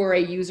 Because you were a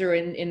user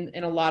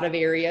in a lot of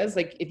areas.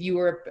 Like if you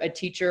were a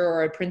teacher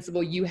or a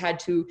principal, you had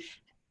to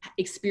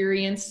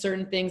experience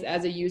certain things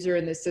as a user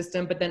in the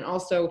system, but then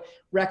also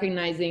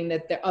recognizing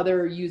that the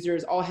other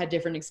users all had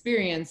different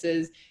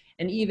experiences,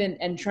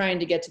 and trying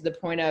to get to the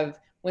point of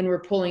when we're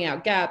pulling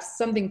out gaps,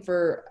 something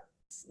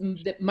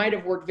that might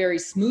have worked very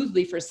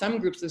smoothly for some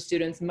groups of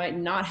students might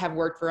not have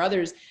worked for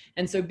others.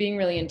 And so being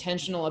really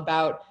intentional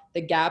about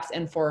the gaps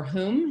and for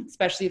whom,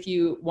 especially if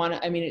you want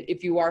to,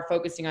 if you are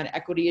focusing on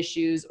equity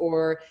issues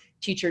or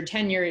teacher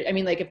tenure,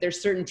 like if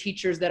there's certain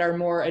teachers that are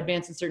more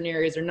advanced in certain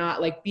areas or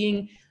not, like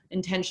being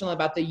intentional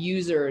about the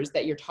users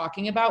that you're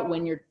talking about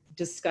when you're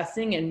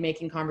discussing and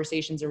making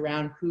conversations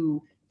around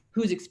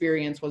whose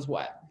experience was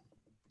what.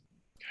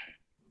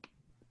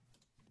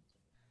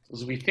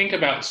 As we think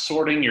about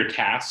sorting your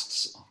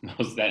tasks,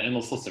 that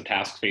endless list of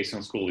tasks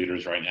facing school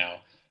leaders right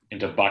now,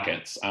 into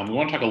buckets, we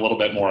want to talk a little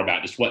bit more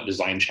about just what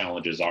design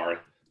challenges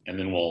are, and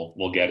then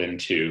we'll get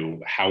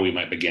into how we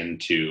might begin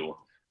to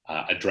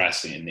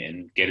address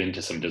and get into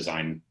some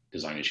design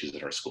issues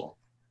at our school.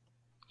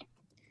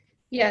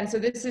 Yeah, and so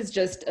this is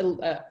just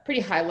a pretty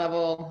high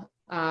level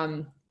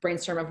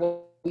brainstorm of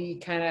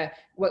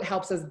what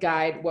helps us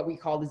guide what we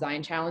call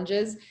design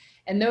challenges.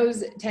 And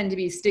those tend to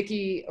be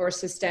sticky or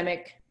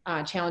systemic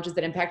challenges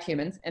that impact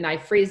humans. And I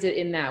phrase it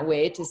in that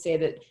way to say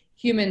that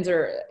humans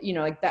are,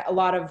 like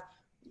that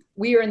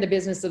we are in the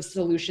business of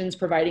solutions,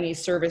 providing a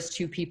service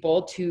to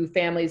people, to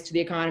families, to the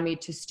economy,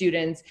 to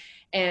students.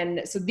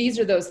 And so these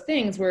are those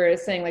things where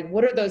it's saying, like,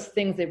 what are those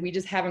things that we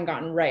just haven't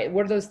gotten right?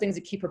 What are those things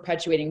that keep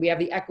perpetuating? We have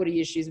the equity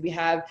issues, we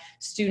have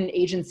student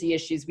agency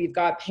issues, we've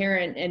got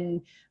parent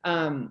and,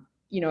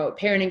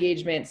 parent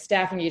engagement,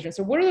 staff engagement.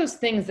 So what are those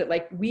things that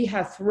like we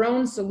have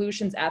thrown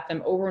solutions at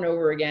them over and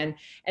over again,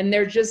 and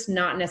they're just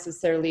not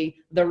necessarily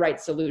the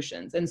right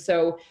solutions. And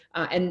so,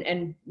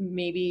 and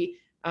maybe,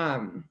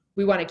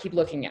 we want to keep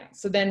looking at.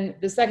 So then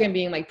the second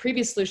being like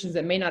previous solutions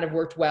that may not have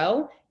worked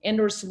well and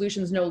or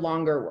solutions no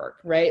longer work,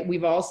 right?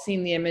 We've all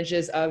seen the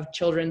images of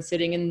children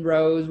sitting in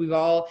rows. We've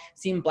all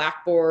seen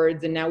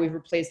blackboards, and now we've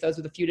replaced those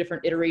with a few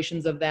different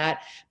iterations of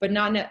that,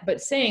 but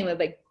saying that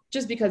like,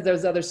 just because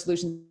there's other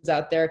solutions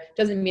out there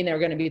doesn't mean they're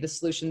going to be the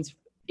solutions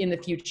in the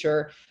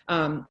future,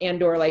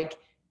 and or like,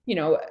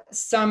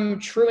 some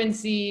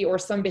truancy or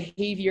some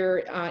behavior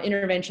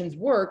interventions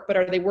work, but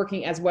are they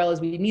working as well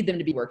as we need them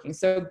to be working?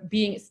 So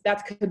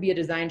that could be a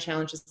design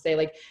challenge to say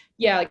like,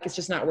 yeah, like it's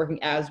just not working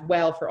as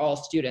well for all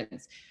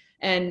students.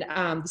 And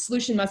the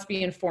solution must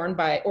be informed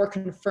by or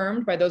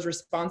confirmed by those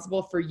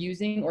responsible for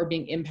using or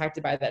being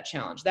impacted by that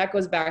challenge. That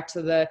goes back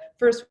to the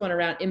first one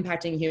around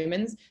impacting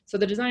humans. So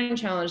the design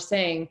challenge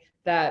saying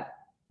that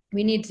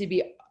we need to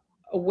be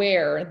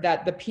aware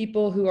that the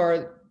people who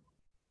are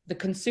the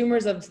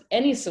consumers of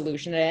any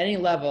solution at any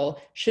level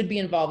should be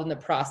involved in the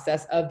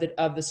process of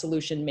the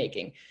solution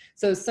making.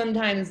 So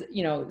sometimes,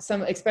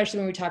 especially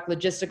when we talk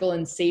logistical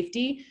and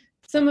safety,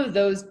 some of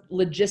those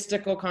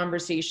logistical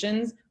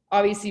conversations,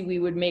 obviously we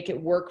would make it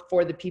work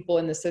for the people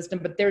in the system,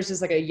 but there's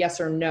just like a yes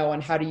or no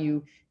on how do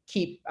you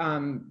keep,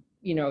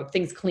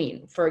 things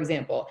clean, for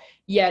example.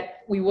 Yet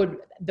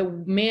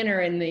the manner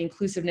and the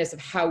inclusiveness of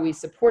how we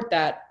support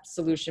that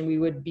solution, we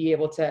would be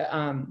able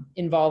to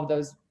involve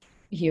those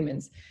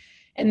humans.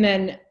 And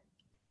then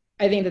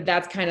I think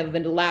that's kind of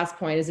the last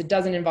point is it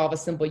doesn't involve a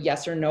simple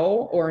yes or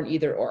no or an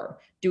either or.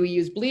 Do we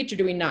use bleach or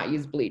do we not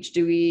use bleach?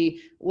 Do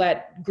we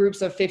let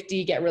groups of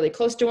 50 get really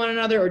close to one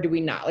another or do we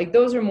not? Like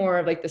those are more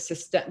of like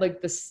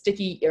the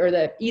sticky or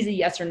the easy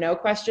yes or no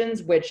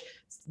questions, which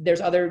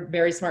there's other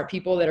very smart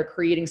people that are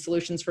creating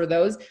solutions for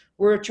those.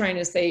 We're trying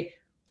to say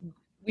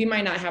we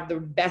might not have the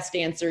best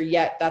answer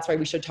yet. That's why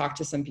we should talk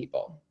to some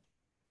people.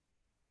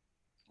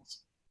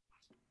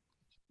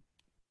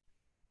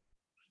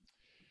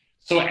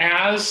 So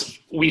as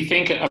we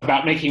think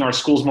about making our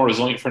schools more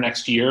resilient for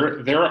next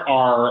year, there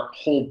are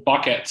whole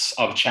buckets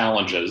of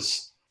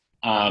challenges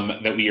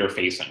that we are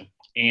facing.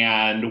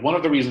 And one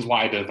of the reasons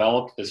why I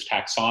developed this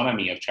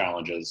taxonomy of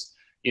challenges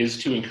is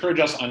to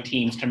encourage us on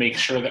teams to make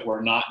sure that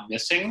we're not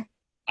missing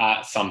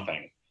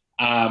something.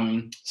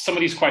 Some of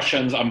these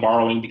questions I'm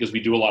borrowing because we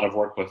do a lot of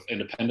work with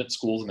independent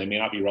schools and they may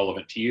not be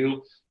relevant to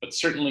you, but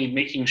certainly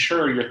making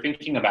sure you're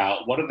thinking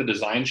about what are the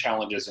design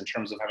challenges in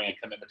terms of having a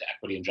commitment to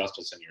equity and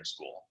justice in your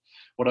school.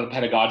 What are the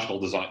pedagogical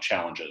design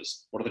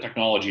challenges? What are the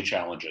technology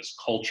challenges?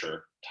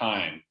 Culture,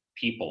 time,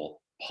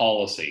 people,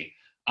 policy.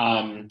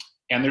 And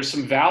there's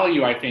some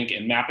value, I think,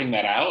 in mapping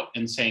that out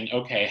and saying,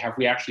 okay, have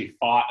we actually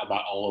thought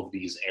about all of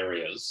these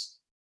areas?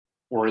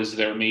 Or is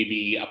there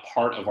maybe a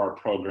part of our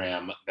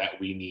program that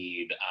we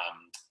need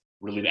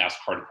really to ask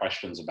hard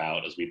questions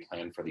about as we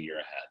plan for the year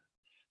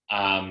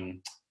ahead?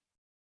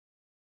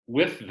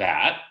 with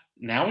that,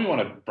 now we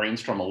want to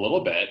brainstorm a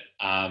little bit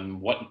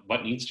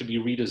what needs to be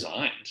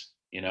redesigned.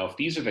 If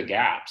these are the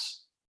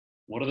gaps,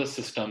 what are the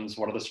systems,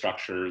 what are the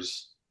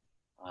structures,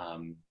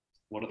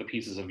 what are the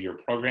pieces of your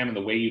program and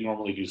the way you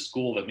normally do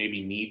school that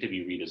maybe need to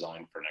be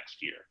redesigned for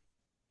next year?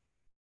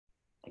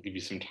 I'll give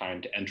you some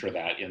time to enter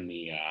that in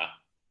the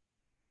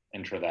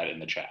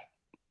chat.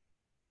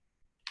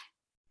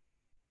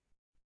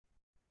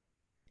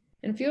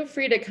 And feel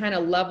free to kind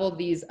of level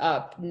these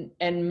up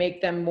and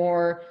make them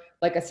more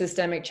like a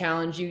systemic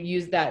challenge. You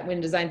use that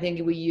when design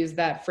thinking, we use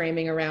that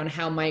framing around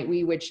how might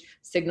we, which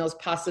signals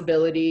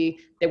possibility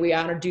that we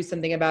ought to do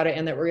something about it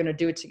and that we're going to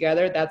do it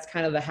together. That's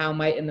kind of the how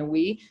might and the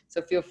we.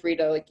 So feel free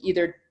to like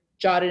either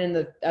jot it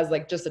in as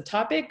like just a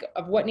topic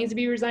of what needs to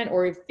be redesigned,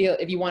 or if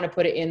you want to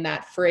put it in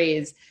that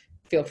phrase,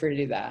 feel free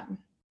to do that.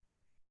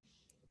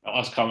 The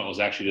last comment was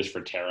actually just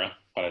for Tara,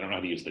 but I don't know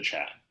how to use the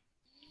chat.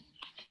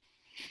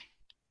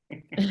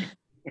 We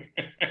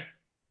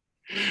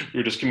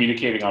were just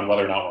communicating on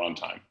whether or not we're on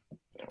time.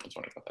 Everyone's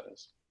wondering what that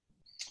is.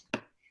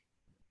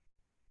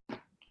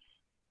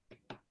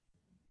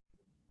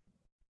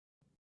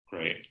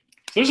 Great.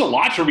 So there's a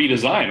lot to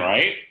redesign,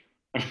 right?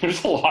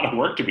 There's a lot of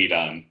work to be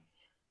done.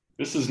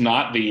 This is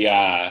not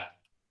the,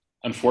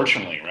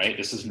 unfortunately, right?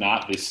 This is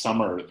not the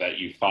summer that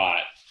you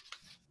thought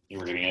you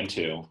were getting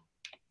into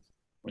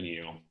when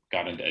you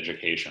got into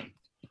education.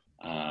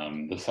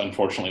 This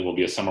unfortunately will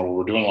be a summer where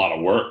we're doing a lot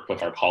of work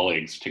with our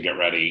colleagues to get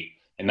ready,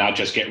 and not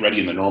just get ready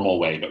in the normal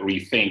way, but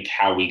rethink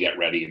how we get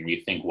ready and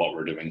rethink what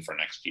we're doing for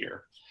next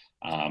year.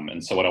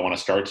 And so what I want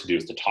to start to do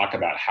is to talk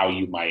about how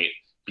you might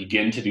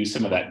begin to do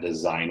some of that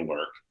design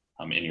work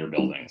in your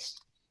buildings.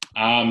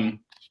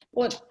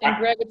 Well, and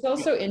Greg, it's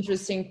also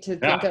interesting to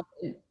think of,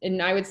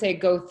 and I would say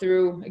go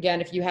through, again,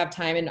 if you have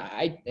time, and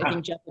I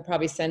think Jeff will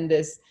probably send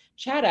this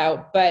chat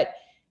out, but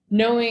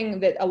knowing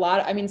that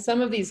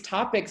some of these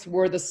topics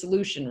were the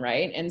solution,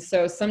 right? And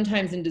so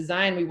sometimes in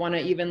design, we want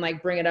to even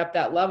like bring it up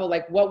that level,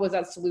 like what was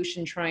that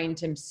solution trying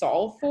to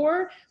solve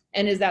for?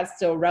 And is that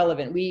still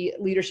relevant? We,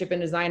 Leadership in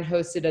Design,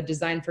 hosted a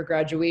Design for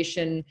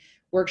Graduation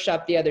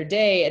workshop the other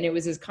day, and it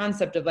was this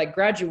concept of like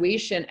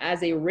graduation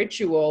as a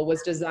ritual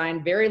was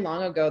designed very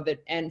long ago,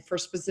 and for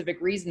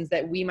specific reasons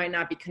that we might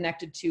not be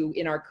connected to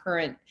in our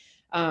current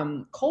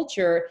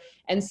culture.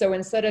 And so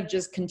instead of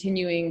just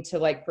continuing to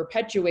like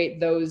perpetuate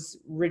those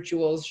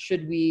rituals,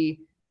 should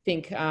we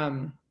think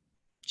about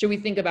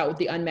what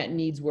the unmet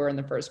needs were in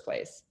the first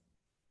place?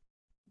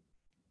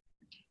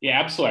 Yeah,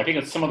 absolutely. I think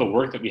it's some of the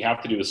work that we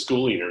have to do as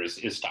school leaders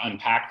is to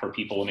unpack for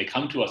people when they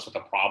come to us with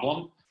a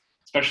problem,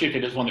 especially if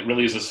it is one that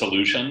really is a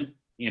solution.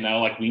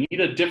 Like we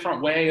need a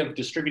different way of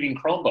distributing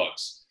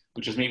Chromebooks,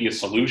 which is maybe a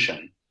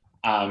solution,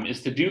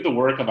 is to do the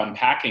work of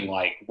unpacking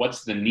like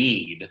what's the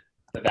need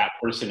that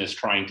person is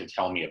trying to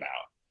tell me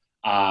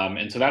about.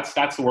 And so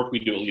that's the work we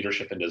do at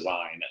Leadership in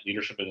Design. At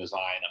Leadership in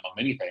Design, among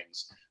many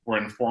things, we're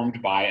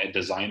informed by a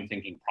design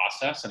thinking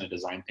process and a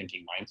design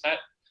thinking mindset.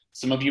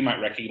 Some of you might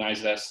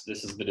recognize this.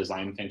 This is the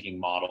design thinking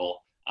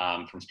model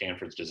from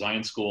Stanford's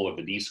Design School or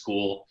the D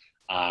School,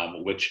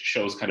 which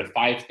shows kind of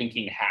 5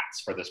 thinking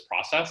hats for this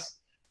process.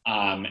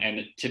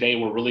 And today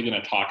we're really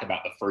going to talk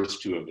about the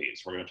first 2 of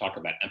these. We're going to talk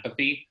about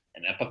empathy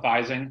and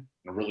empathizing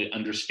and really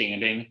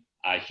understanding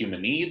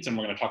human needs. And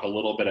we're going to talk a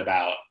little bit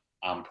about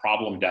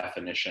problem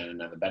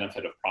definition and the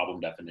benefit of problem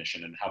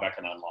definition and how that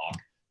can unlock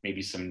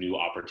maybe some new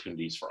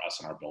opportunities for us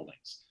in our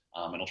buildings.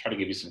 And I'll try to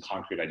give you some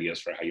concrete ideas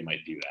for how you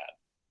might do that.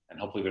 And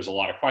hopefully there's a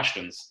lot of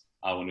questions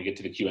when we get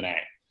to the Q&A.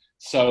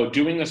 So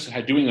doing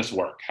this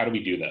work, how do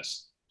we do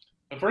this?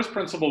 The first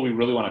principle we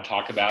really want to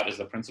talk about is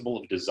the principle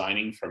of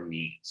designing from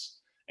needs,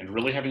 and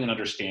really having an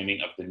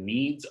understanding of the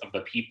needs of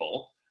the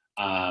people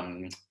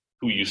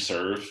who you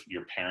serve,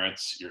 your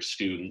parents, your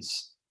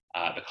students,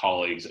 the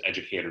colleagues,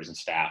 educators, and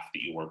staff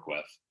that you work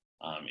with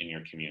in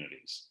your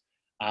communities.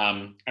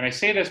 And I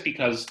say this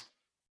because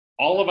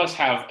all of us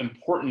have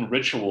important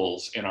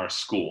rituals in our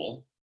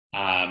school.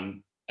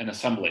 An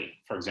assembly,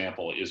 for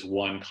example, is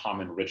one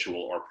common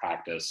ritual or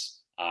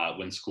practice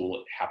when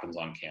school happens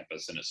on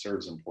campus, and it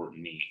serves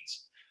important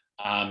needs.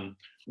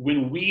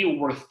 When we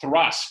were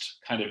thrust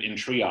kind of in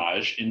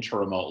triage into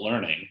remote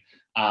learning,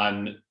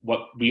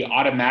 what we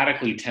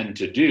automatically tend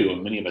to do,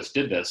 and many of us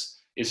did this,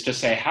 is to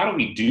say, how do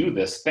we do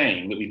this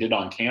thing that we did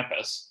on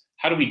campus?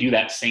 How do we do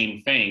that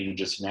same thing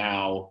just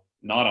now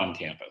not on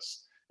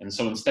campus? And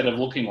so instead of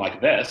looking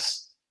like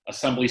this,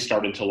 assembly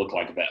started to look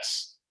like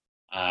this,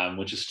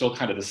 which is still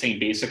kind of the same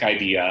basic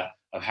idea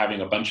of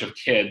having a bunch of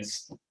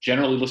kids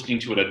generally listening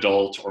to an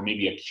adult or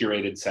maybe a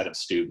curated set of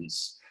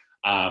students.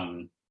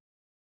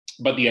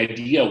 But the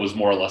idea was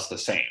more or less the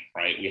same,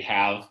 right? We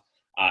have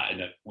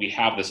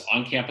this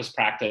on-campus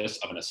practice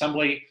of an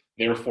assembly.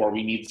 Therefore,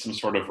 we need some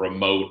sort of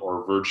remote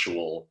or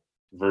virtual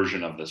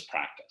version of this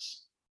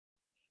practice.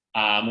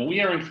 What we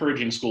are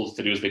encouraging schools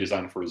to do as they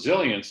design for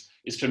resilience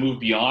is to move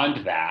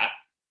beyond that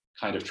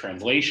kind of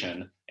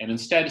translation and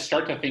instead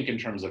start to think in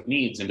terms of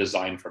needs and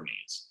design for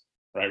needs,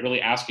 right?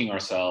 Really asking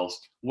ourselves,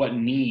 what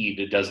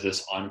need does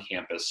this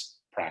on-campus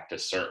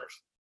practice serve?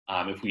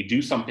 If we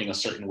do something a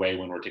certain way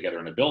when we're together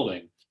in a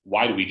building,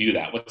 why do we do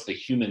that? What's the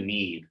human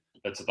need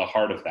that's at the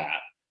heart of that?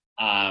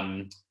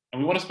 And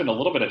we want to spend a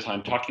little bit of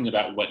time talking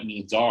about what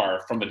needs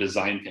are from a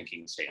design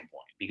thinking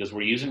standpoint, because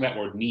we're using that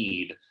word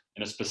need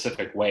in a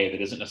specific way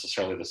that isn't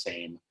necessarily the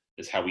same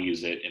as how we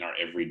use it in our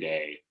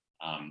everyday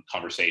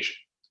conversation.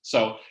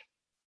 So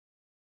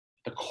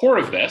the core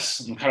of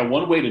this, and kind of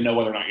one way to know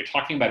whether or not you're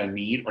talking about a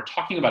need or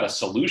talking about a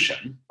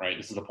solution, right?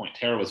 This is the point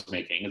Tara was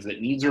making, is that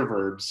needs are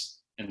verbs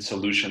and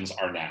solutions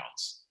are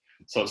nouns.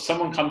 So if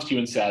someone comes to you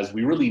and says,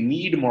 we really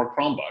need more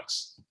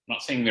Chromebooks, I'm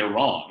not saying they're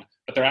wrong,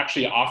 but they're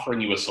actually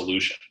offering you a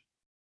solution.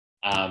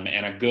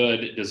 And a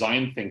good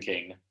design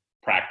thinking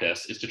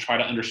practice is to try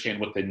to understand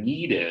what the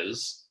need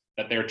is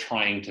that they're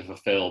trying to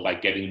fulfill by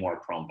getting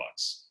more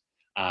Chromebooks.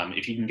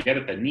 If you can get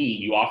at the need,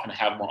 you often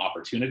have more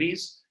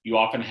opportunities. You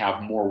often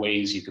have more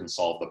ways you can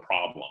solve the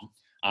problem.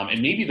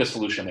 And maybe the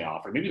solution they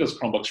offer, maybe those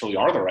Chromebooks really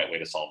are the right way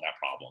to solve that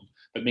problem,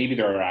 but maybe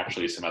there are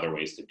actually some other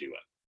ways to do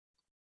it.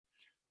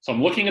 So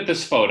I'm looking at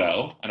this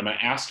photo, and I'm going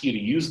to ask you to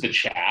use the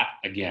chat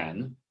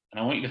again, and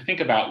I want you to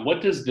think about,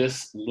 what does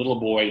this little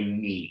boy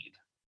need?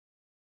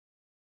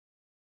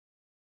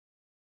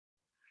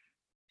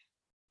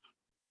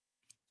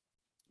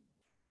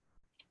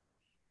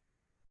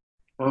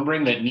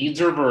 Remembering that needs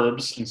are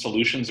verbs and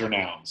solutions are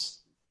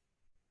nouns.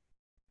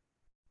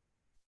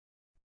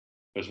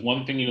 There's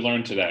one thing you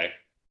learned today.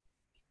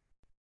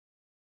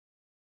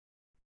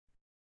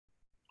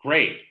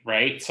 Great,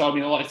 right? So I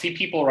mean, I see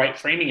people, right,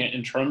 framing it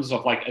in terms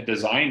of like a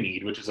design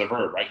need, which is a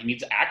verb, right? He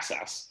needs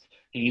access.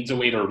 He needs a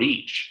way to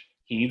reach.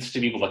 He needs to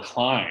be able to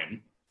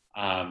climb.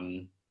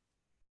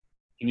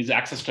 He needs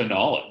access to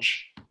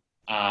knowledge.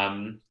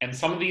 And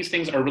some of these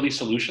things are really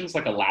solutions,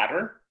 like a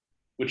ladder,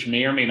 which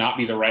may or may not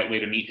be the right way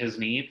to meet his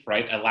need,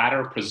 right? A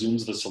ladder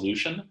presumes the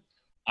solution.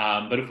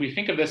 But if we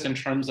think of this in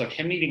terms of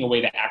him needing a way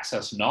to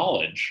access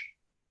knowledge,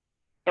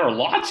 there are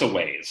lots of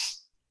ways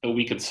that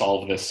we could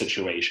solve this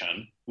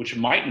situation, which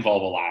might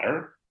involve a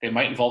ladder. They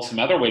might involve some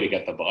other way to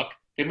get the book.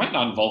 They might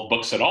not involve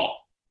books at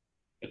all,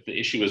 if the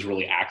issue is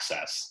really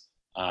access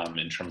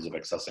in terms of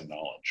accessing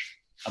knowledge.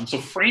 So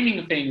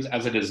framing things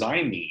as a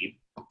design need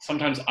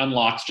sometimes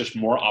unlocks just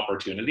more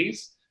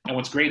opportunities. And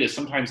what's great is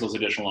sometimes those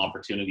additional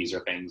opportunities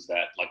are things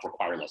that like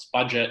require less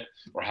budget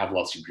or have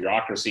less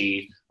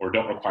bureaucracy or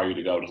don't require you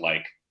to go to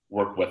like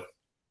work with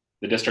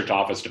the district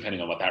office, depending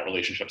on what that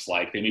relationship's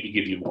like. They maybe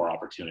give you more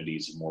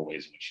opportunities and more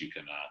ways in which you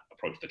can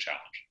approach the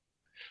challenge.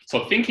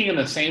 So thinking in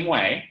the same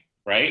way,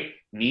 right?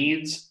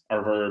 Needs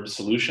are verbs,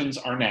 solutions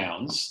are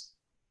nouns.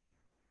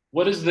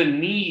 What is the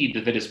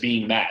need that is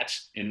being met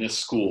in this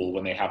school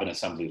when they have an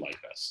assembly like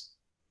this?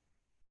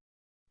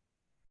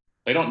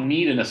 They don't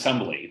need an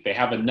assembly. They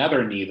have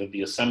another need that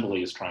the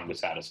assembly is trying to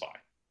satisfy.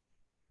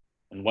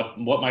 And what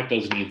might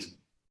those needs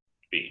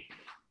be?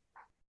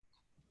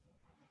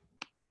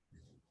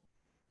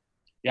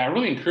 Yeah, I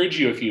really encourage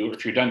you,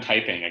 if you're done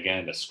typing,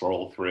 again, to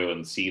scroll through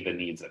and see the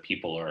needs that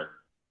people are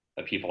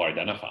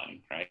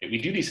identifying, right? We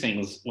do these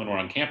things when we're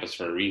on campus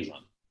for a reason.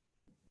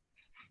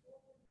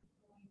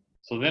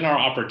 So then our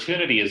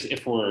opportunity is,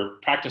 if we're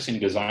practicing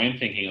design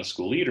thinking as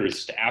school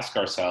leaders, to ask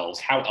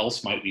ourselves, how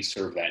else might we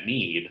serve that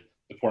need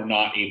if we're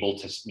not able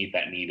to meet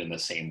that need in the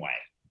same way?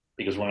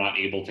 Because we're not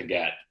able to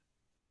get,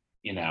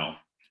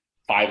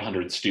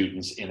 500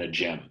 students in a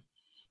gym.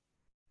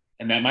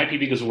 And that might be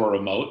because we're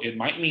remote. It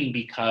might mean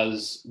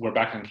because we're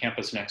back on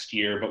campus next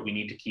year, but we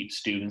need to keep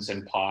students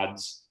in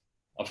pods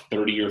of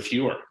 30 or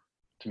fewer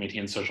to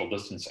maintain social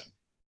distancing,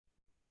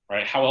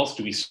 right? How else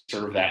do we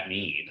serve that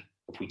need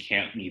if we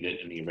can't meet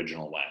it in the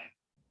original way?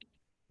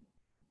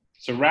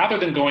 So rather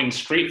than going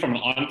straight from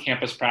an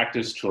on-campus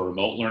practice to a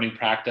remote learning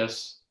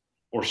practice,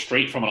 or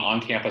straight from an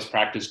on-campus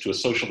practice to a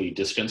socially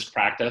distanced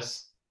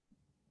practice,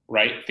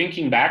 right?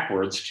 Thinking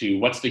backwards to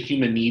what's the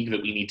human need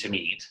that we need to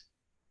meet,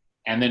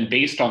 and then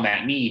based on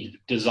that need,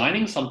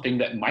 designing something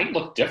that might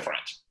look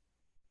different,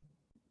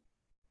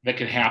 that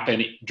can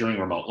happen during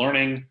remote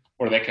learning,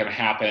 or that can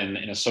happen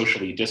in a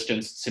socially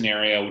distanced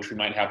scenario, which we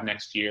might have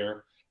next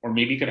year, or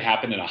maybe could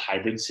happen in a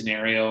hybrid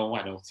scenario.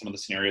 I know some of the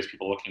scenarios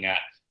people are looking at,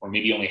 or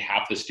maybe only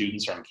half the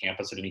students are on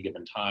campus at any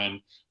given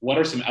time. What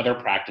are some other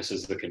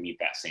practices that can meet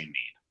that same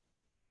need?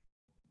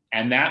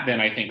 And that then,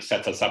 I think,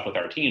 sets us up with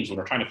our teams when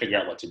we're trying to figure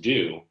out what to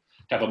do,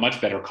 to have a much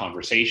better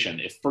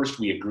conversation if first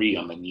we agree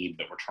on the need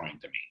that we're trying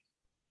to meet.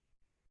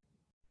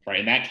 Right?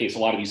 In that case, a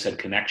lot of you said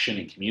connection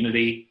and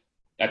community.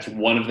 That's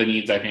one of the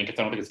needs, I think. I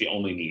don't think it's the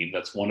only need.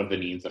 That's one of the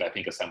needs that I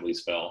think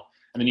assemblies fill.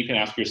 And then you can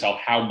ask yourself,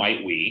 how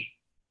might we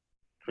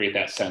create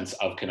that sense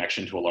of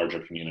connection to a larger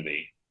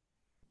community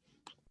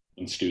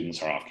when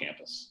students are off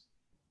campus?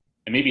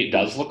 And maybe it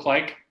does look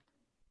like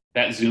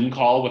that Zoom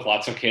call with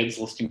lots of kids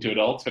listening to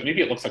adults, but maybe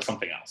it looks like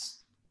something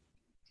else.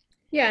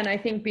 Yeah, and I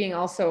think being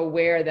also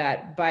aware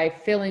that by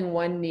filling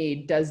one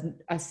need, does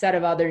a set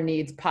of other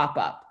needs pop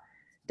up?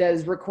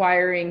 Does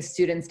requiring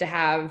students to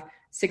have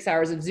 6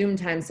 hours of Zoom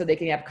time so they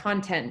can have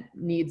content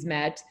needs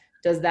met,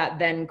 does that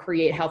then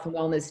create health and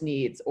wellness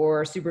needs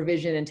or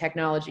supervision and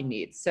technology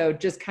needs? So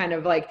just kind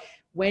of like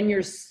when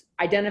you're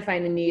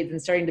identifying the needs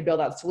and starting to build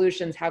out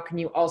solutions, how can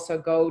you also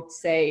go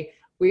say,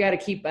 we got to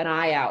keep an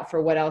eye out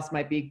for what else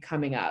might be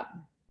coming up.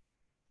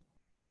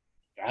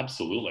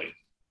 Absolutely.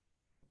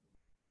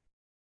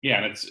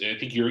 Yeah, and I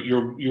think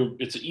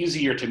it's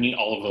easier to meet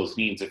all of those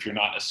needs if you're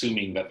not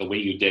assuming that the way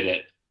you did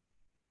it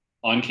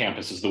on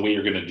campus is the way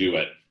you're going to do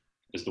it,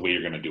 is the way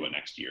you're going to do it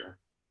next year.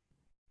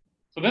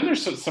 So then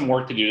there's some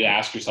work to do to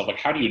ask yourself, like,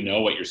 how do you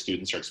know what your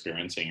students are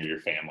experiencing, or your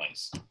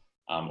families,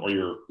 or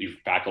your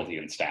faculty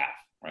and staff,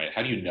 right?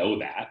 How do you know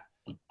that?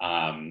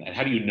 And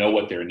how do you know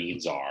what their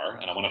needs are?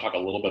 And I want to talk a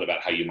little bit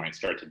about how you might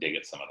start to dig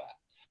at some of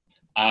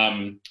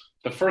that.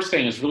 The first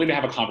thing is really to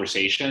have a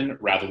conversation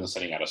rather than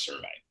sending out a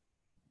survey.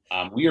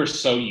 We are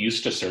so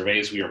used to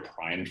surveys. We are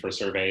primed for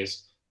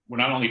surveys. We're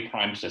not only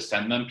primed to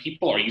send them,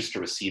 people are used to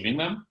receiving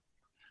them.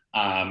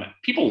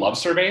 People love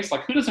surveys.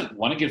 Like, who doesn't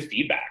want to give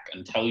feedback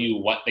and tell you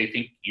what they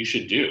think you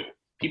should do?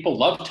 People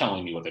love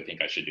telling me what they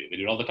think I should do. They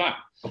do it all the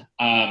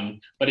time.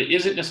 But it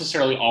isn't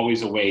necessarily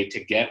always a way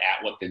to get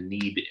at what the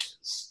need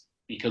is,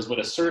 because what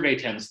a survey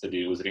tends to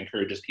do is it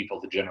encourages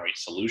people to generate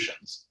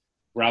solutions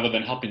rather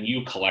than helping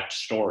you collect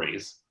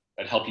stories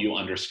that help you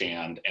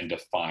understand and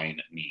define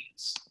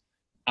needs.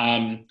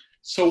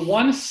 So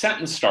one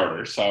sentence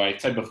starter. So I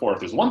said before, if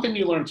there's one thing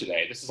you learned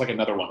today, this is like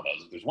another one of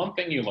those. If there's one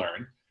thing you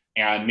learned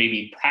and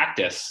maybe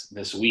practice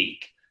this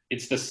week,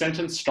 it's the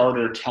sentence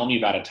starter, tell me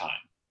about a time.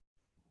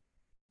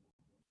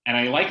 And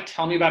I like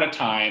tell me about a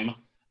time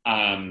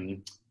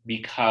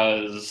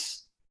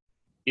because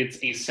it's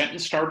a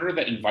sentence starter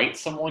that invites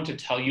someone to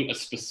tell you a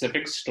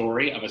specific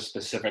story of a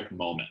specific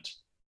moment,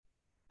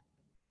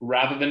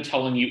 rather than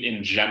telling you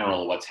in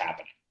general what's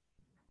happening.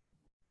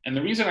 And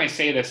the reason I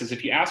say this is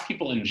if you ask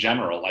people in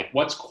general, like,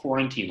 what's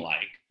quarantine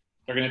like?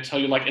 They're going to tell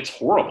you, like, it's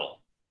horrible.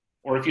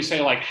 Or if you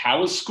say, like,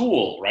 how is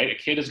school, right? A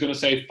kid is going to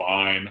say,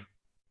 fine.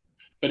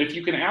 But if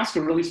you can ask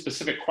a really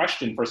specific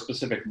question for a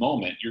specific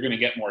moment, you're going to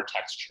get more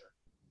texture,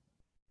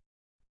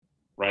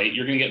 right?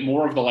 You're going to get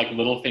more of the, like,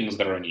 little things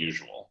that are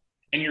unusual.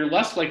 And you're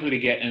less likely to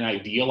get an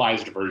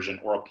idealized version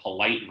or a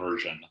polite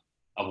version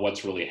of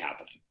what's really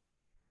happening,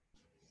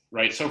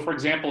 right? So for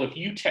example, if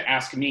you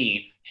ask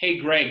me, hey,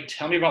 Greg,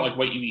 tell me about, like,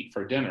 what you eat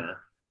for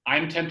dinner,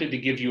 I'm tempted to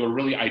give you a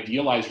really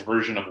idealized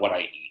version of what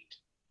I eat,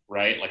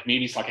 right? Like,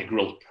 maybe it's like a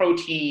grilled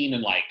protein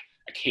and like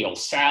a kale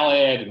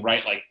salad, and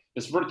right, like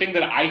this thing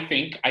that I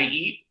think I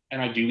eat,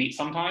 and I do eat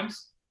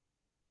sometimes,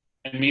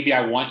 and maybe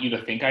I want you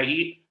to think I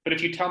eat. But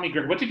if you tell me,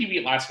 Greg, what did you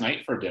eat last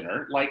night for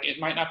dinner? Like, it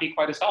might not be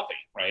quite as healthy,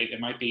 right? It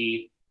might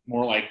be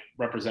more like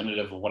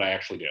representative of what I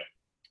actually do.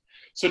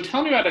 So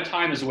tell me about a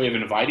time as a way of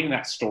inviting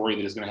that story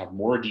that is going to have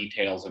more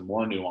details and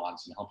more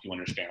nuance and help you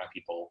understand how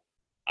people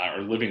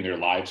are living their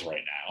lives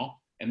right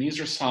now. And these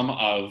are some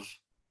of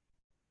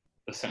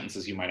the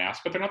sentences you might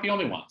ask, but they're not the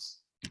only ones,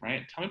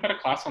 right? Tell me about a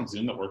class on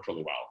Zoom that worked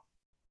really well.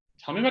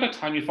 Tell me about a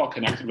time you felt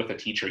connected with a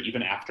teacher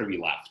even after we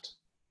left,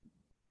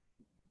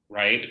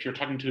 right? If you're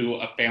talking to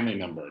a family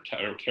member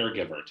or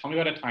caregiver, tell me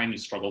about a time you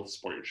struggled to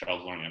support your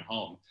child's learning at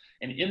home.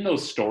 And in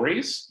those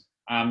stories,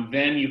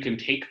 then you can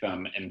take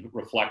them and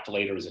reflect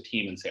later as a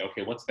team and say,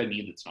 okay, what's the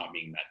need that's not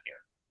being met here?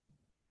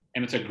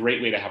 And it's a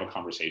great way to have a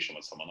conversation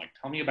with someone. Like,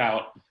 tell me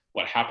about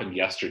what happened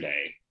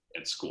yesterday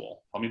at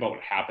school. Tell me about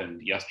what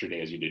happened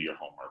yesterday as you did your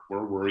homework.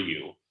 Where were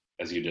you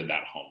as you did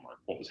that homework?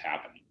 What was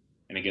happening?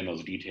 And again,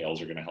 those details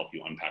are going to help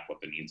you unpack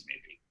what the needs may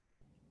be.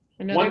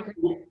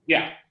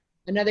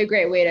 Another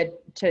great way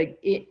to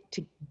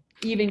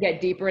even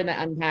get deeper in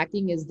the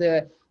unpacking is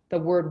the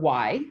word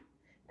why.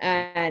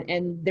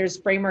 And there's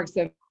frameworks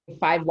of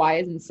 5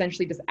 whys, and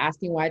essentially just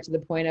asking why to the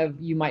point of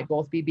you might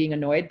both be being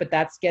annoyed, but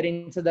that's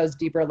getting to those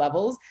deeper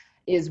levels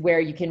is where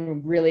you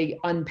can really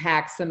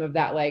unpack some of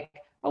that, like,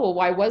 oh, well,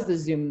 why was the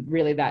Zoom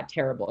really that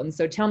terrible? And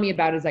so tell me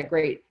about is that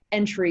great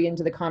entry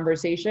into the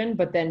conversation,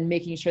 but then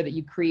making sure that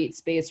you create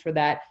space for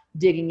that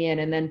digging in,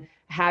 and then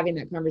having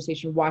that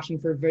conversation, watching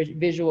for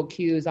visual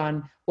cues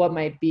on what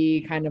might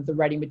be kind of the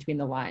writing between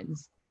the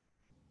lines.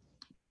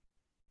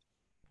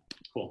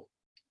 Cool.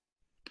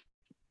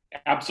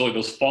 Absolutely.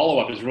 Those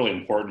follow-up is really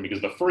important,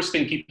 because the first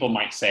thing people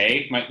might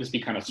say might just be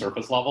kind of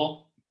surface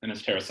level. And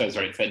as Tara says,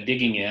 right, it's that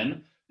digging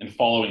in and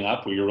following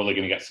up where you're really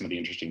going to get some of the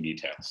interesting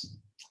details.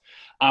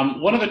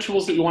 One of the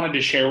tools that we wanted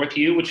to share with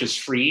you, which is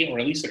free, or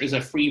at least there is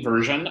a free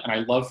version, and I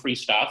love free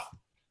stuff,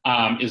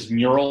 is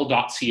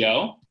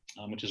mural.co,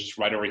 which is just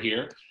right over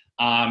here.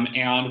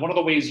 And one of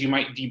the ways you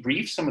might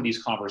debrief some of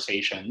these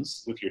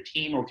conversations with your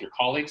team or with your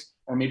colleagues,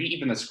 or maybe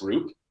even this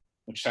group,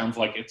 which sounds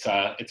like it's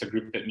a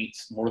group that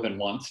meets more than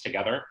once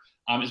together,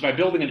 is by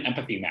building an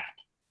empathy map.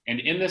 And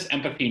in this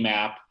empathy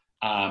map,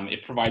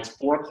 it provides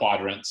 4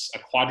 quadrants: a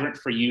quadrant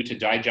for you to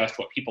digest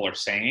what people are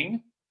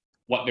saying,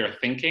 what they're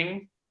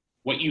thinking,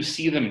 what you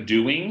see them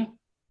doing,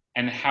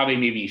 and how they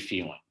may be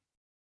feeling.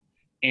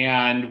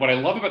 And what I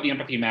love about the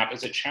empathy map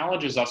is it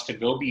challenges us to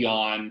go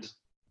beyond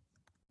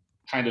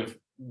kind of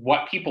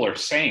what people are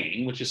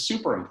saying, which is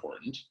super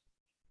important,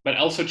 but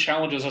also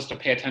challenges us to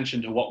pay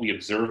attention to what we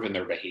observe in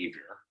their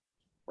behavior,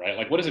 right?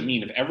 Like, what does it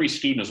mean if every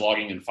student is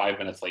logging in 5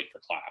 minutes late for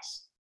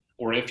class?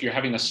 Or if you're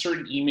having a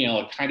certain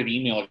kind of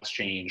email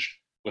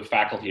exchange with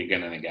faculty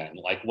again and again,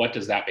 like, what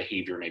does that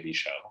behavior maybe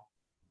show?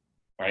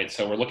 right?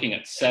 So we're looking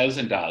at says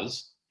and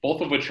does,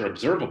 both of which are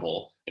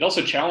observable. It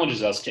also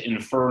challenges us to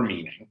infer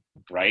meaning,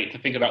 right? To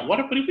think about what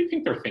do we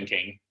think they're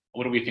thinking?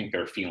 What do we think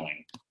they're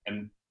feeling?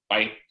 And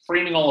by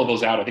framing all of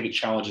those out, I think it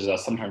challenges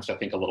us sometimes to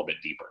think a little bit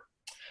deeper.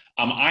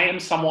 I am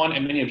someone,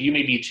 and many of you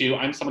may be too,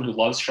 I'm someone who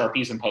loves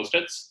Sharpies and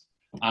Post-its.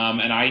 And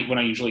when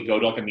I usually go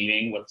to like a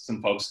meeting with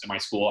some folks in my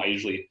school, I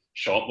usually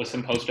show up with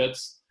some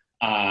Post-its.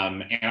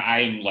 And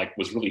I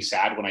was really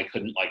sad when I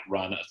couldn't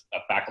run a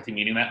faculty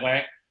meeting that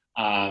way.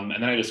 And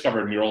then I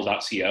discovered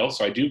Mural.co.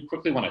 So I do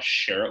quickly want to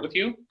share it with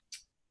you.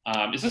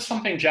 Is this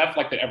something, Jeff,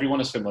 that everyone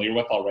is familiar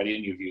with already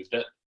and you've used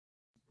it?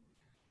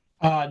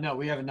 No,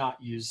 we have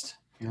not used.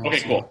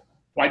 Okay, cool.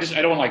 Well,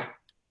 I don't want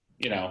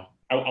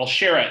I'll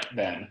share it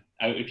then.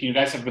 If you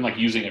guys have been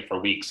using it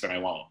for weeks, then I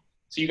won't.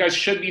 So you guys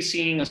should be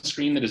seeing a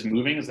screen that is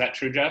moving. Is that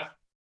true, Jeff?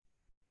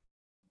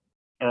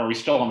 Or are we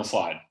still on the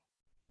slide?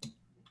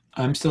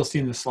 I'm still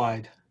seeing the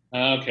slide.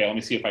 Okay, let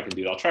me see if I can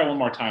do that. I'll try one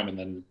more time, and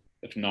then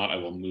if not, I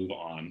will move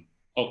on.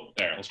 Oh,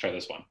 there, let's try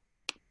this one.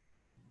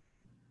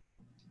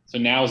 So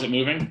now is it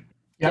moving?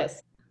 Yep.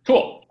 Yes.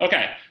 Cool,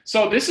 okay.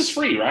 So this is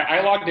free, right?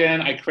 I logged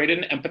in, I created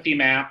an empathy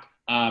map.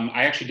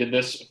 I actually did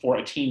this for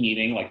a team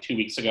meeting 2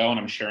 weeks ago, and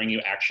I'm sharing you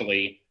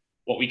actually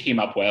what we came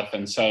up with.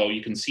 And so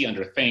you can see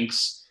under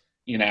thinks,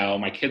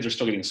 my kids are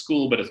still getting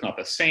school, but it's not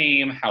the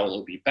same, how it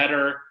will be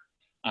better.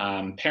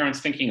 Parents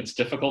thinking it's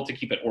difficult to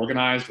keep it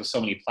organized with so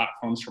many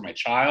platforms for my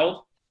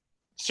child.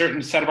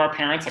 Certain set of our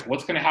parents,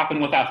 what's going to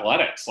happen with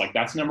athletics?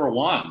 That's number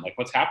one,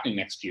 what's happening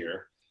next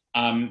year?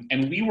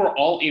 And we were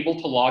all able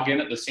to log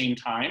in at the same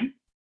time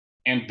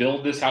and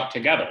build this out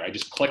together. I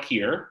just click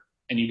here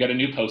and you get a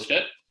new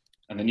Post-it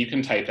and then you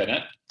can type in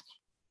it.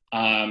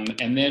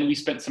 And then we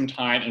spent some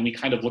time and we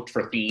kind of looked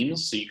for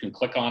themes. So you can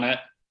click on it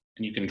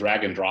and you can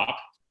drag and drop.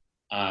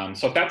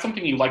 So if that's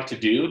something you like to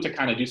do to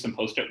kind of do some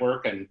Post-it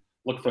work and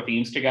look for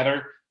themes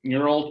together,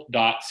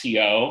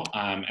 Mural.co,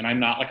 and I'm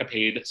not a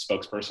paid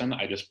spokesperson,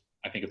 I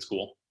think it's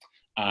cool,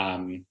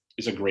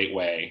 is a great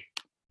way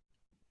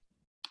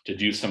to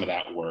do some of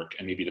that work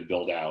and maybe to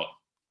build out.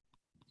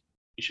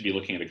 You should be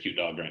looking at a cute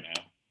dog right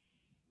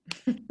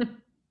now.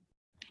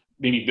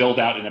 Maybe build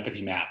out an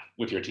empathy map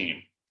with your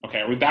team. Okay,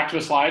 are we back to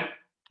a slide?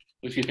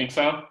 If you think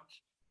so.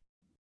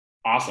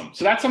 Awesome.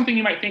 So that's something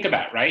you might think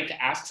about, right?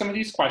 To ask some of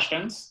these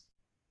questions,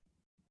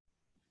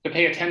 to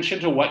pay attention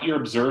to what you're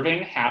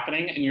observing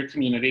happening in your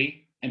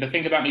community, and to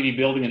think about maybe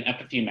building an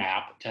empathy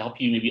map to help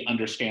you maybe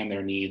understand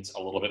their needs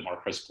a little bit more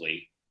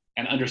crisply.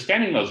 And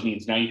understanding those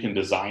needs, now you can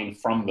design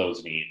from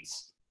those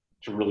needs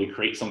to really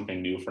create something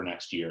new for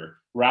next year,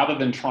 rather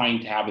than trying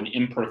to have an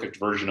imperfect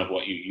version of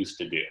what you used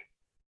to do.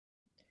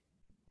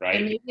 Right?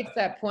 And maybe it's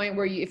that point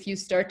where if you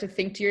start to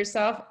think to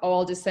yourself, oh,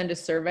 I'll just send a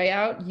survey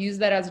out, use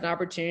that as an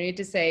opportunity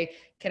to say,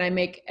 can I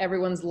make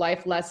everyone's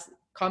life less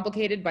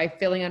complicated by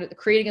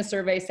creating a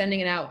survey,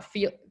 sending it out,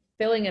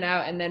 filling it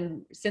out, and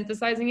then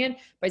synthesizing it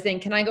by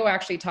saying, can I go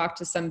actually talk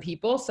to some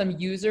people, some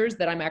users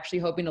that I'm actually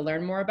hoping to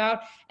learn more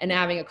about, and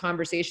having a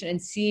conversation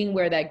and seeing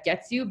where that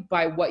gets you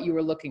by what you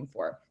were looking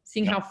for,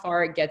 seeing how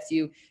far it gets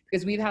you.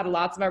 Because we've had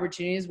lots of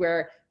opportunities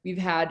where we've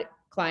had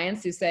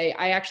clients who say,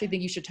 I actually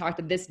think you should talk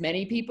to this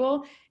many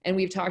people. And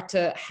we've talked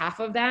to half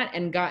of that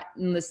and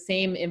gotten the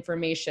same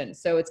information.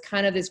 So it's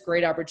kind of this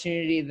great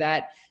opportunity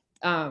that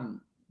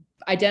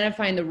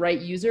identifying the right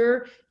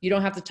user, you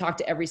don't have to talk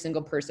to every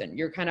single person.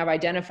 You're kind of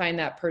identifying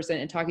that person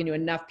and talking to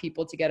enough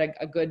people to get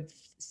a good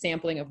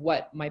sampling of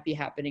what might be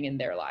happening in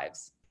their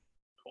lives.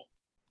 Cool.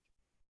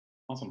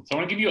 Awesome. So I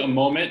want to give you a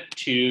moment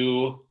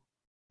to,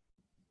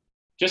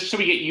 just so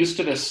we get used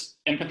to this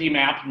empathy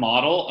map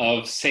model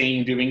of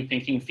saying, doing,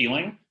 thinking,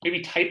 feeling,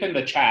 maybe type in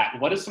the chat,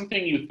 what is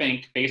something you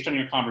think, based on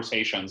your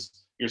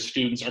conversations, your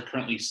students are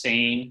currently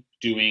saying,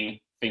 doing,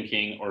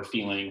 thinking, or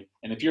feeling?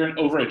 And if you're an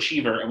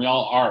overachiever, and we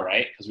all are,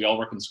 right? Because we all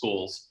work in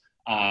schools,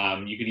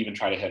 you could even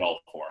try to hit all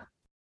four.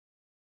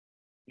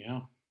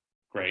 Yeah,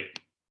 great.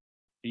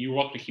 You're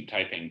welcome to keep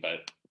typing,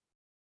 but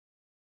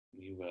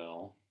we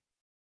will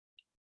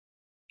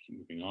keep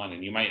moving on.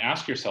 And you might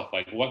ask yourself,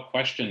 what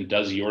question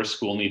does your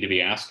school need to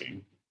be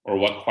asking? Or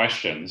what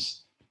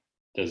questions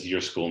does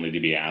your school need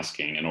to be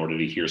asking in order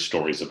to hear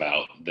stories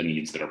about the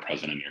needs that are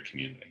present in your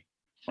community,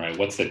 right?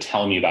 What's the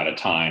tell me about a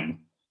time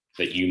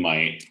that you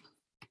might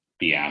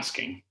be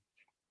asking?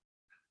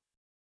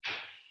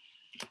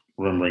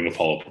 Remembering to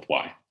follow up with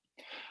why.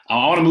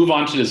 I want to move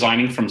on to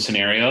designing from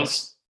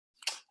scenarios.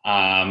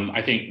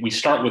 I think we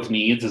start with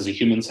needs as a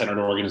human-centered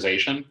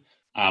organization.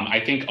 I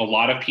think a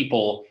lot of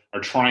people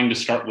are trying to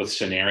start with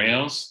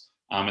scenarios.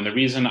 And the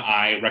reason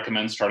I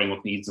recommend starting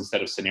with needs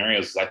instead of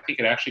scenarios is I think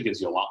it actually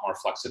gives you a lot more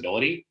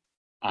flexibility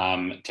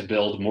to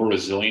build more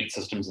resilient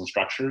systems and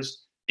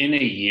structures in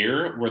a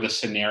year where the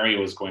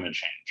scenario is going to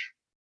change.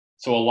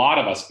 So a lot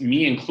of us,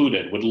 me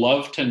included, would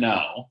love to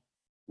know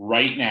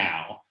right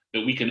now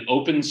that we can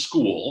open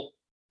school,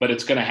 but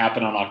it's going to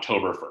happen on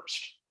October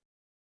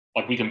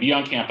 1st. We can be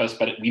on campus,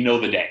 but we know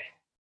the day.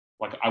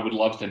 I would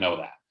love to know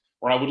that.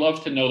 Or I would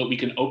love to know that we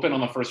can open on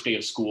the first day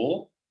of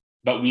school,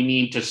 but we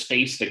need to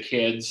space the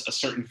kids a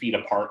certain feet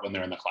apart when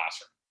they're in the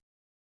classroom.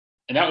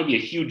 And that would be a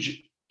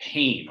huge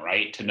pain,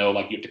 right? To know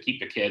like you have to keep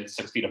the kids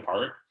 6 feet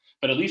apart.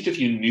 But at least if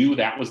you knew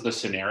that was the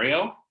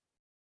scenario,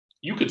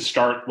 you could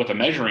start with a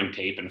measuring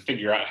tape and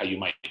figure out how you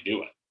might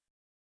do it.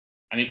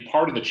 I think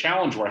part of the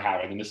challenge we're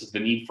having, and this is the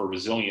need for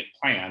resilient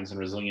plans and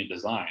resilient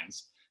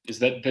designs, is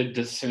that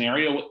the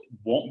scenario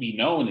won't be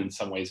known in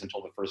some ways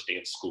until the first day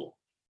of school.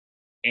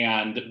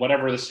 And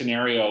whatever the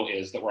scenario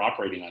is that we're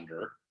operating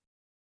under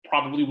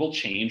probably will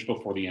change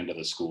before the end of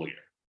the school year.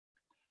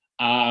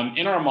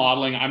 In our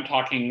modeling, I'm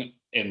talking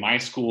in my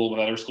school with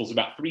other schools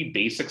about 3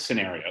 basic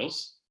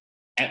scenarios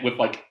with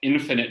like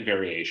infinite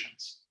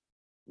variations,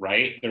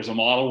 right? There's a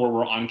model where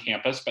we're on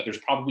campus, but there's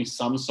probably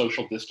some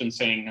social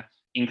distancing,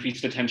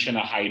 increased attention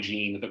to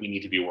hygiene that we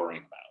need to be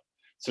worrying about.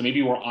 So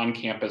maybe we're on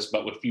campus,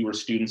 but with fewer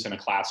students in a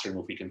classroom,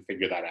 if we can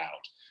figure that out.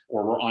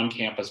 Or we're on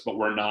campus, but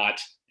we're not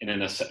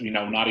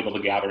not able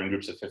to gather in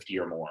groups of 50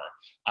 or more,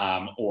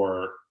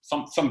 or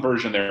some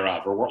version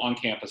thereof. Or we're on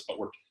campus, but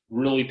we're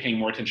really paying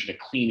more attention to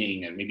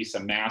cleaning and maybe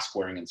some mask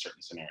wearing in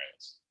certain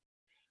scenarios.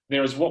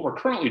 There's what we're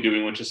currently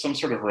doing, which is some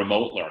sort of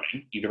remote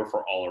learning, either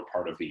for all or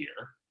part of the year,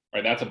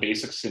 right? That's a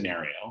basic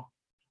scenario.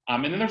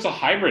 And then there's a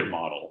hybrid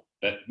model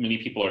that many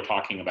people are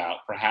talking about,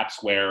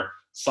 perhaps where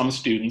some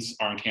students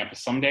are on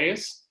campus some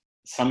days,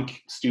 some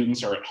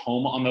students are at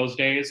home on those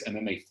days, and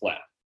then they flip.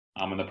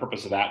 And the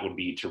purpose of that would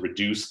be to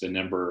reduce the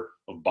number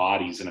of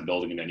bodies in a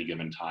building at any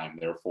given time,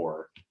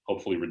 therefore,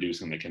 hopefully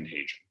reducing the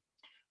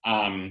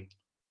contagion.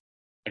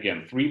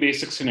 Again, 3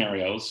 basic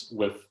scenarios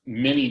with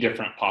many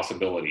different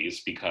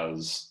possibilities,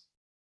 because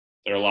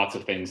there are lots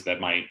of things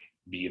that might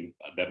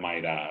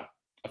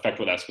affect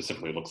what that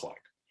specifically looks like.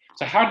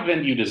 So how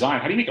then do you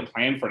design? How do you make a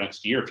plan for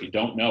next year if you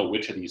don't know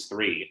which of these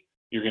 3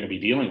 you're going to be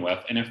dealing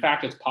with? And in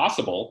fact, it's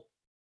possible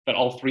that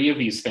all 3 of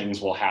these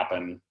things will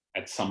happen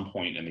at some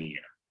point in the year,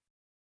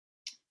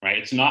 right?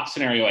 It's not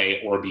scenario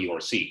A or B or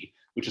C,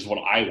 which is what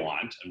I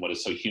want and what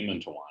is so human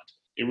to want.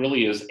 It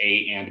really is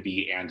A and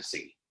B and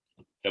C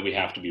that we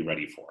have to be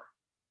ready for.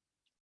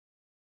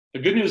 The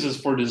good news is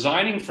for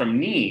designing from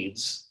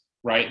needs,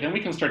 right, then we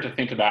can start to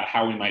think about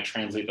how we might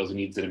translate those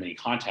needs into many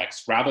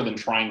contexts rather than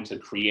trying to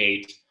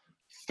create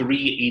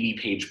 3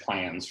 80-page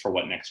plans for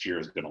what next year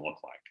is going to look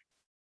like,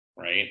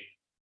 right?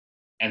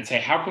 And say,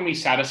 how can we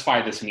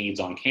satisfy this needs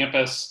on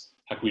campus?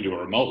 How can we do it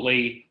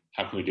remotely?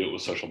 How can we do it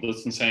with social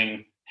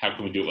distancing? How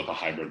can we do it with a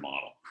hybrid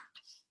model?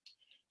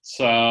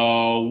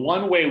 So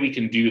one way we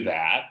can do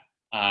that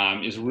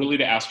is really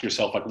to ask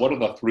yourself, like, what are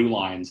the through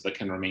lines that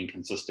can remain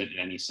consistent in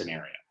any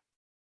scenario?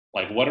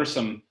 Like, what are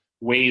some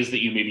ways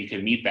that you maybe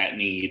can meet that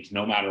need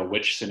no matter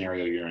which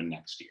scenario you're in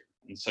next year?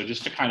 And so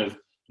just to kind of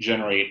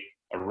generate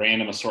a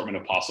random assortment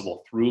of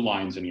possible through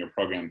lines in your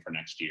program for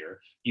next year,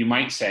 you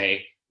might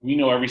say, we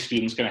know every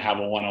student's going to have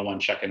a one-on-one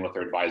check-in with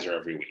their advisor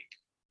every week.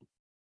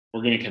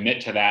 We're going to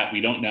commit to that.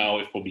 We don't know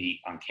if we'll be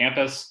on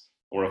campus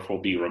or if we'll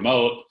be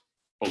remote,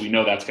 but we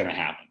know that's going to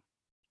happen.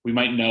 We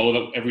might know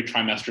that every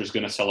trimester is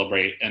going to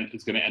celebrate and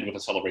it's going to end with a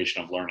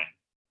celebration of learning.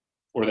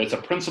 Or that's a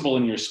principle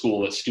in your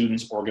school that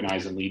students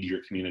organize and lead your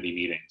community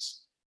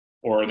meetings.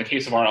 Or in the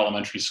case of our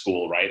elementary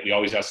school, right, we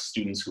always ask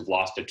students who've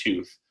lost a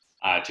tooth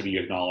to be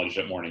acknowledged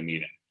at morning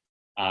meeting.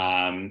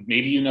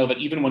 Maybe you know that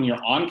even when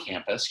you're on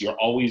campus, you're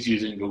always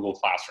using Google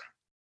Classroom,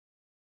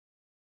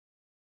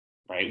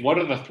 right? What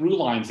are the through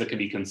lines that can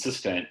be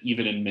consistent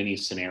even in many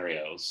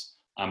scenarios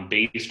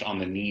based on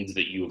the needs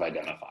that you have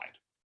identified?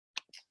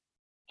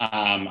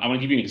 I want to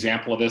give you an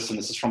example of this, and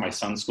this is from my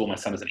son's school. My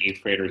son is an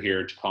 8th grader here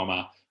at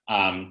Tacoma.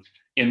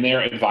 In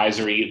their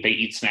advisory, they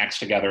eat snacks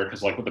together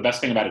because, like, the best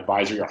thing about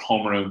advisory or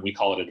homeroom, we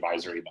call it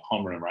advisory, but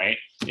homeroom, right,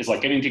 is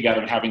like getting together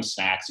and having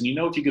snacks. And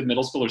if you give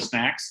middle schoolers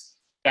snacks,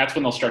 that's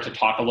when they'll start to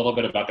talk a little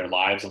bit about their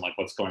lives and like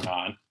what's going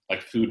on.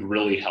 Like, food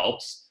really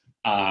helps.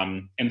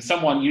 And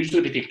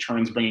usually they take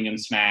turns bringing in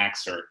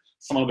snacks, or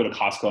someone will go to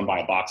Costco and buy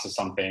a box of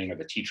something, or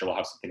the teacher will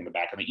have something in the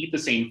back, and they eat the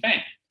same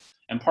thing.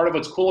 And part of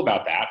what's cool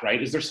about that,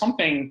 right, is there's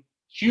something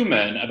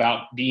human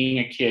about being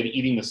a kid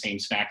eating the same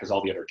snack as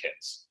all the other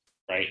kids,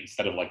 right,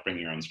 instead of like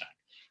bringing your own snack.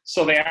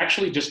 So they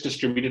actually just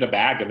distributed a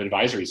bag of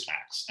advisory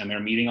snacks, and they're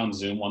meeting on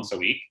Zoom once a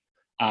week.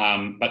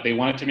 But they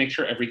wanted to make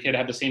sure every kid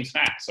had the same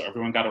snack. So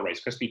everyone got a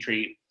Rice Krispie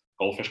treat,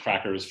 Goldfish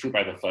crackers, fruit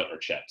by the foot, or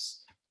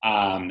chips.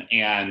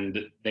 And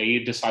they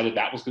decided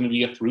that was going to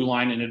be a through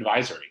line in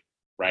advisory,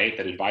 right?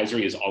 That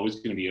advisory is always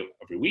going to be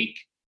every week,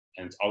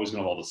 and it's always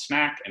going to hold a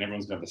snack, and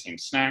everyone's going to have the same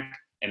snack.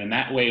 And in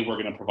that way,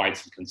 we're going to provide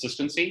some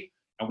consistency.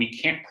 And we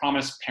can't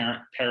promise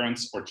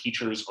parents or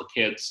teachers or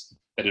kids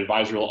that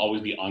advisory will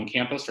always be on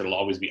campus or it'll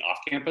always be off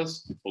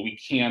campus, but we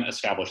can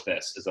establish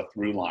this as a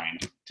through line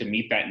to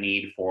meet that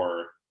need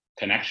for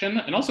connection,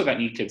 and also that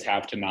need kids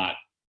have to not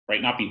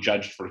be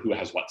judged for who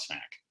has what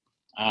snack.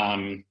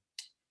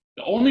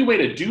 The only way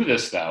to do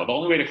this, though, the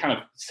only way to kind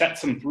of set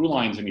some through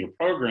lines in your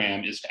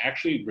program is to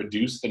actually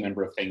reduce the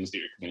number of things that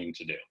you're committing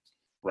to do,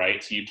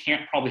 right? So you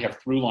can't probably have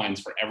through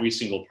lines for every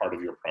single part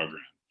of your program.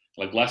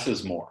 Like, less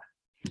is more.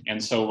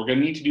 And so we're going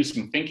to need to do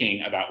some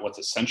thinking about what's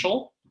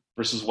essential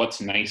versus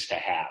what's nice to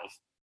have.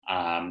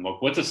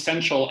 What's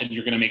essential, and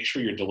you're going to make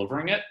sure you're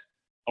delivering it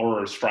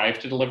or strive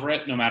to deliver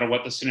it no matter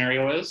what the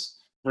scenario is,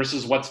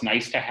 versus what's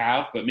nice to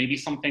have, but maybe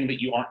something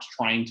that you aren't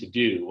trying to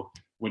do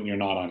when you're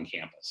not on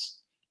campus.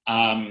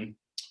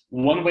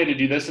 One way to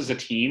do this as a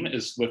team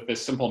is with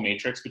this simple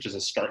matrix, which is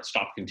a start,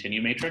 stop,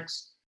 continue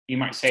matrix. You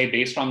might say,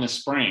 based on this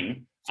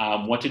spring,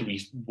 what do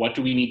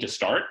we need to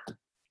start?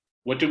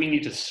 What do we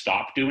need to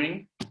stop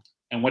doing?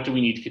 And what do we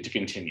need to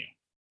continue?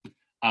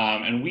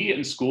 And we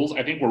in schools,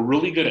 I think we're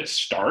really good at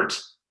start.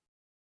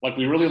 Like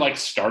we really like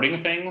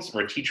starting things,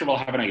 or a teacher will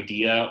have an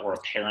idea, or a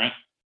parent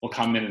will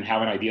come in and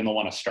have an idea and they'll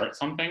want to start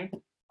something.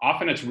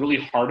 Often it's really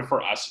hard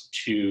for us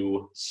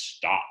to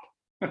stop,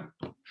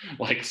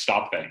 like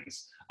stop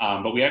things.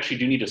 But we actually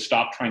do need to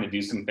stop trying to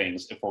do some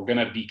things if we're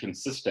going to be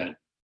consistent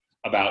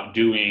about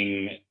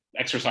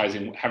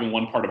exercising, having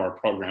one part of our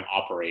program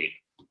operate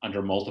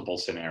under multiple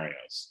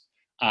scenarios.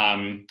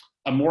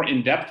 A more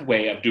in-depth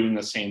way of doing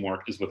the same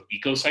work is with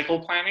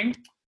eco-cycle planning.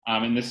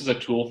 And this is a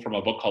tool from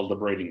a book called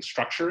Liberating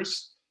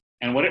Structures.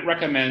 And what it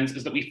recommends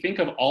is that we think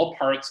of all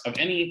parts of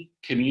any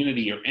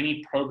community or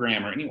any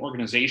program or any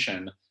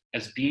organization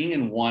as being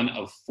in one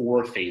of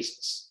 4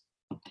 phases,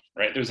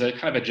 right? There's a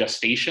kind of a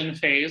gestation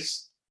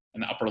phase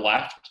in the upper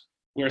left,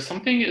 where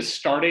something is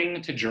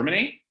starting to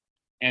germinate,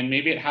 and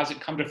maybe it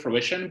hasn't come to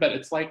fruition, but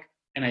it's like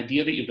an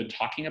idea that you've been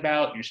talking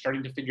about, and you're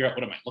starting to figure out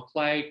what it might look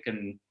like,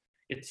 and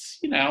it's,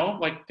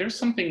 like there's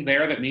something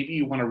there that maybe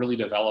you want to really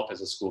develop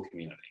as a school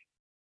community.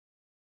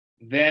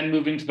 Then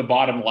moving to the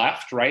bottom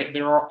left, right,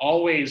 there are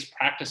always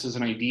practices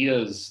and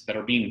ideas that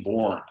are being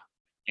born,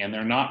 and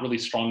they're not really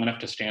strong enough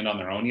to stand on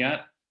their own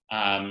yet,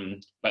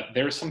 but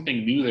there's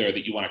something new there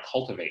that you want to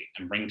cultivate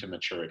and bring to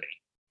maturity.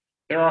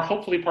 There are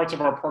hopefully parts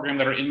of our program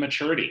that are in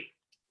maturity,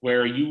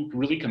 where you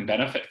really can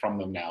benefit from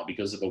them now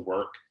because of the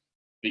work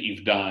that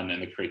you've done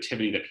and the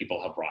creativity that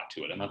people have brought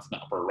to it. And that's in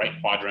the upper right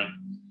quadrant.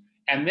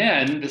 And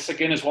then this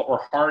again is what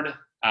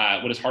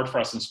is hard for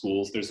us in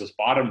schools. There's this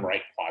bottom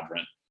right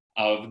quadrant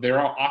of there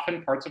are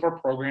often parts of our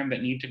program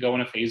that need to go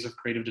in a phase of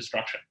creative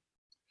destruction,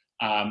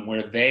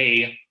 where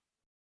they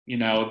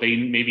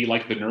maybe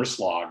like the nurse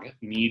log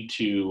need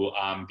to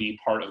be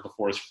part of the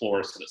forest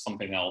floor so that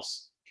something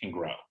else can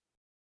grow.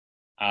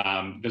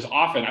 There's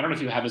often, I don't know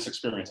if you have this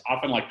experience,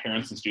 often like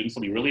parents and students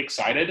will be really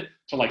excited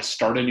to like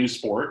start a new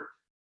sport.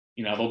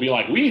 They'll be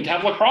like, we need to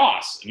have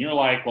lacrosse. And you're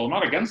like, well, I'm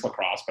not against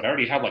lacrosse, but I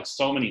already have like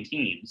so many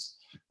teams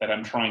that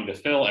I'm trying to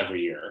fill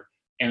every year.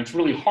 And it's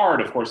really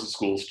hard, of course, in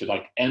schools to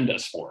like end a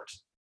sport,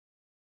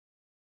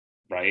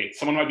 right?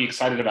 Someone might be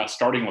excited about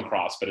starting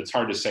lacrosse, but it's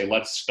hard to say,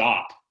 let's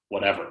stop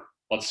whatever.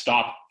 Let's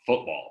stop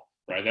football,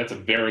 right? That's a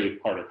very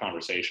harder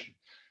conversation.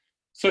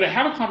 So to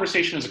have a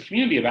conversation as a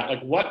community about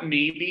like what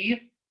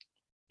maybe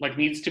like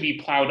needs to be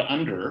plowed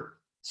under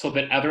so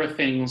that other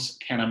things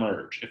can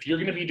emerge. If you're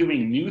going to be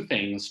doing new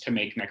things to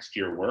make next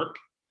year work,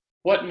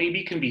 what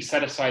maybe can be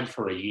set aside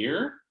for a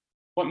year?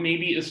 What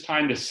maybe is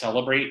time to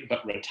celebrate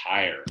but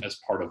retire as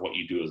part of what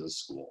you do as a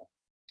school?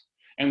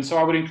 And so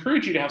I would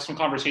encourage you to have some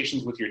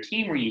conversations with your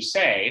team where you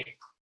say,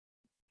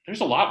 there's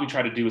a lot we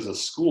try to do as a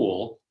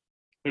school.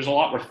 There's a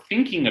lot we're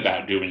thinking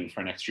about doing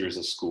for next year as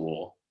a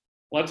school.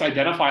 Let's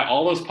identify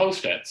all those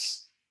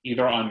Post-its,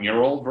 either on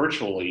mural,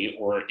 virtually,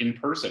 or in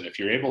person if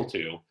you're able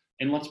to,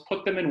 and let's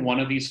put them in one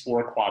of these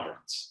 4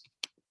 quadrants,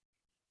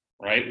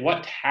 right?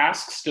 What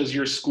tasks does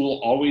your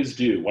school always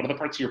do? What are the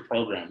parts of your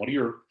program? What are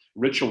your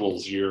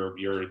rituals,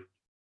 the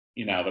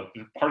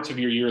parts of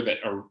your year that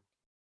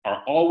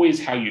are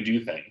always how you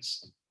do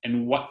things?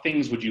 And what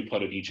things would you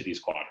put in each of these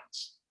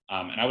quadrants?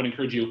 And I would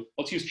encourage you,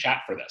 let's use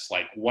chat for this.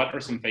 Like, what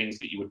are some things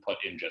that you would put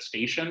in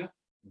gestation,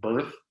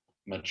 birth,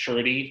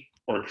 maturity,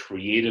 or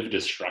creative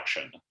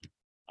destruction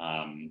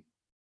in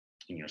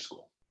your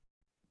school?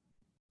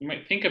 You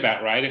might think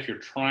about, right, if you're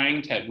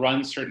trying to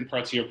run certain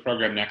parts of your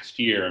program next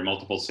year in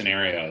multiple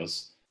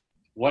scenarios,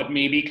 what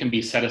maybe can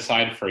be set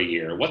aside for a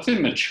year? What's in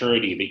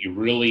maturity that you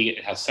really,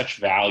 it has such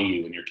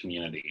value in your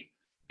community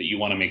that you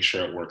want to make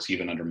sure it works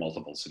even under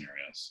multiple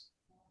scenarios?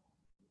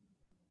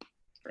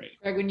 Great.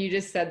 Greg, when you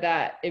just said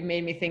that, it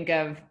made me think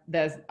of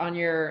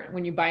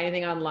when you buy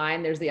anything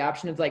online, there's the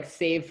option of like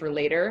save for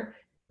later,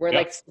 where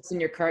like it's in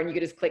your cart and you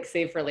could just click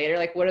save for later.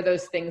 Like, what are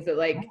those things that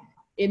like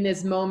in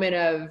this moment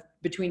of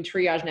between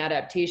triage and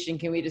adaptation,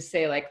 can we just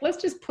say like, let's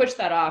just push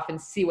that off and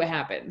see what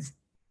happens?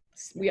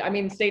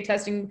 State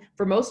testing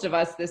for most of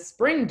us this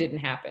spring didn't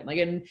happen. Like,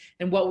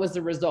 and what was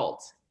the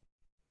result?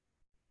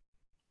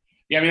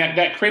 Yeah,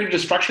 that creative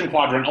destruction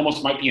quadrant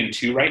almost might be in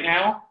 2 right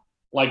now.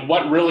 Like,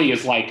 what really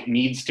is like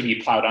needs to be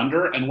plowed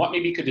under, and what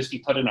maybe could just be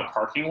put in a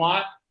parking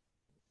lot,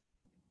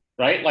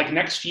 right? Like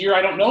next year,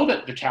 I don't know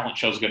that the talent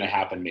show is going to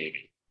happen,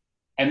 maybe.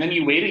 And then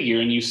you wait a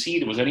year and you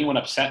see, was anyone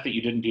upset that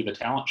you didn't do the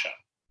talent show?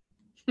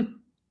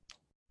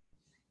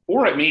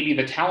 Or it may be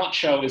the talent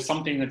show is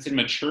something that's in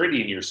maturity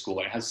in your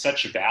school. It has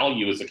such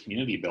value as a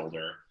community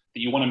builder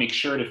that you want to make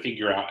sure to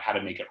figure out how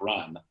to make it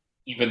run,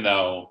 even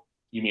though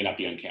you may not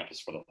be on campus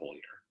for the whole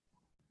year.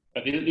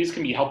 But these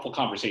can be helpful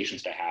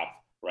conversations to have,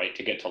 right?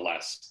 To get to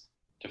less,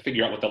 to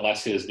figure out what the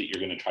less is that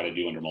you're going to try to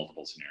do under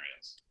multiple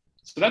scenarios.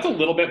 So that's a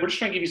little bit, we're just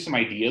trying to give you some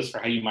ideas for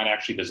how you might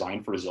actually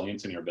design for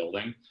resilience in your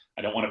building.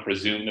 I don't want to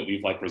presume that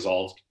we've like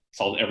resolved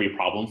solved every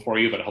problem for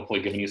you, but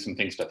hopefully given you some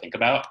things to think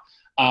about.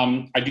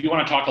 I do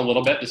want to talk a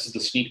little bit, this is the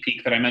sneak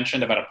peek that I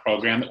mentioned, about a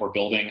program that we're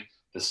building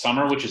this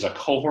summer, which is a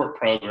cohort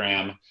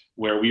program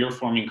where we are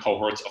forming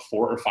cohorts of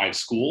 4 or 5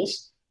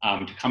 schools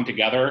to come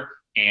together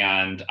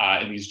and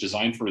in these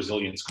Design for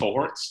Resilience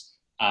cohorts.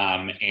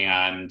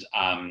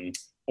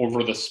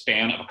 Over the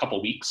span of a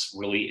couple weeks,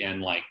 really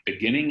in like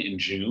beginning in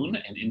June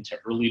and into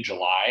early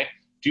July,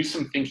 do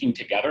some thinking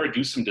together,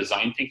 do some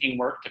design thinking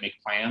work to make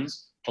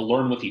plans, to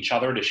learn with each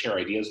other, to share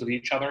ideas with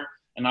each other,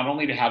 and not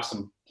only to have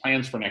some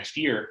plans for next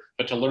year,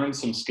 but to learn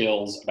some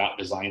skills about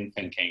design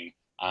thinking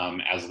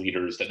as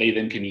leaders that they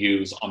then can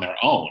use on their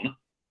own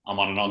on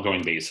an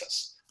ongoing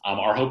basis.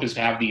 Our hope is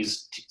to have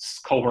these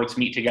cohorts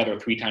meet together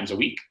 3 times a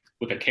week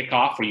with a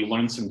kickoff where you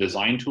learn some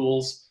design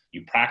tools,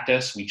 you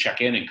practice, we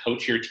check in and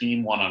coach your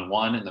team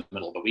one-on-one in the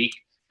middle of the week,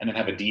 and then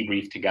have a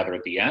debrief together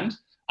at the end.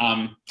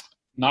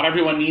 Not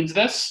everyone needs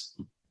this.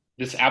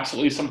 This is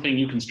absolutely something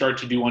you can start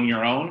to do on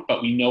your own,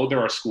 but we know there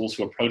are schools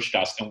who approached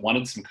us and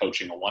wanted some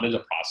coaching or wanted a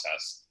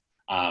process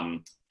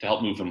to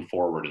help move them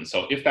forward. And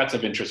so if that's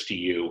of interest to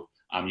you,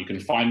 you can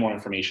find more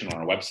information on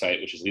our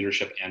website, which is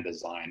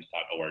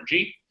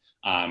leadershipanddesign.org.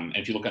 And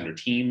if you look under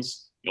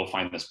teams, you'll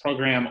find this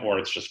program, or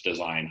it's just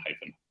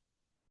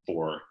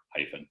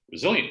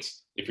design-for-resilience.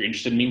 If you're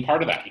interested in being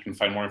part of that, you can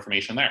find more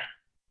information there.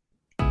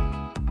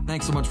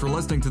 Thanks so much for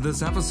listening to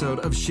this episode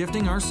of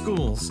Shifting Our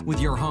Schools with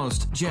your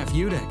host, Jeff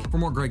Udick. For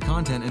more great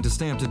content and to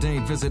stay up to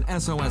date, visit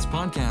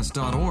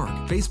sospodcast.org,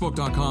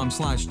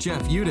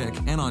 facebook.com/Jeff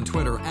Udick, and on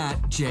Twitter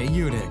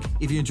 @JUdick.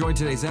 If you enjoyed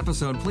today's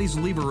episode, please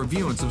leave a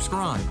review and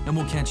subscribe, and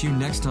we'll catch you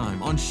next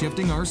time on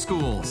Shifting Our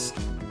Schools.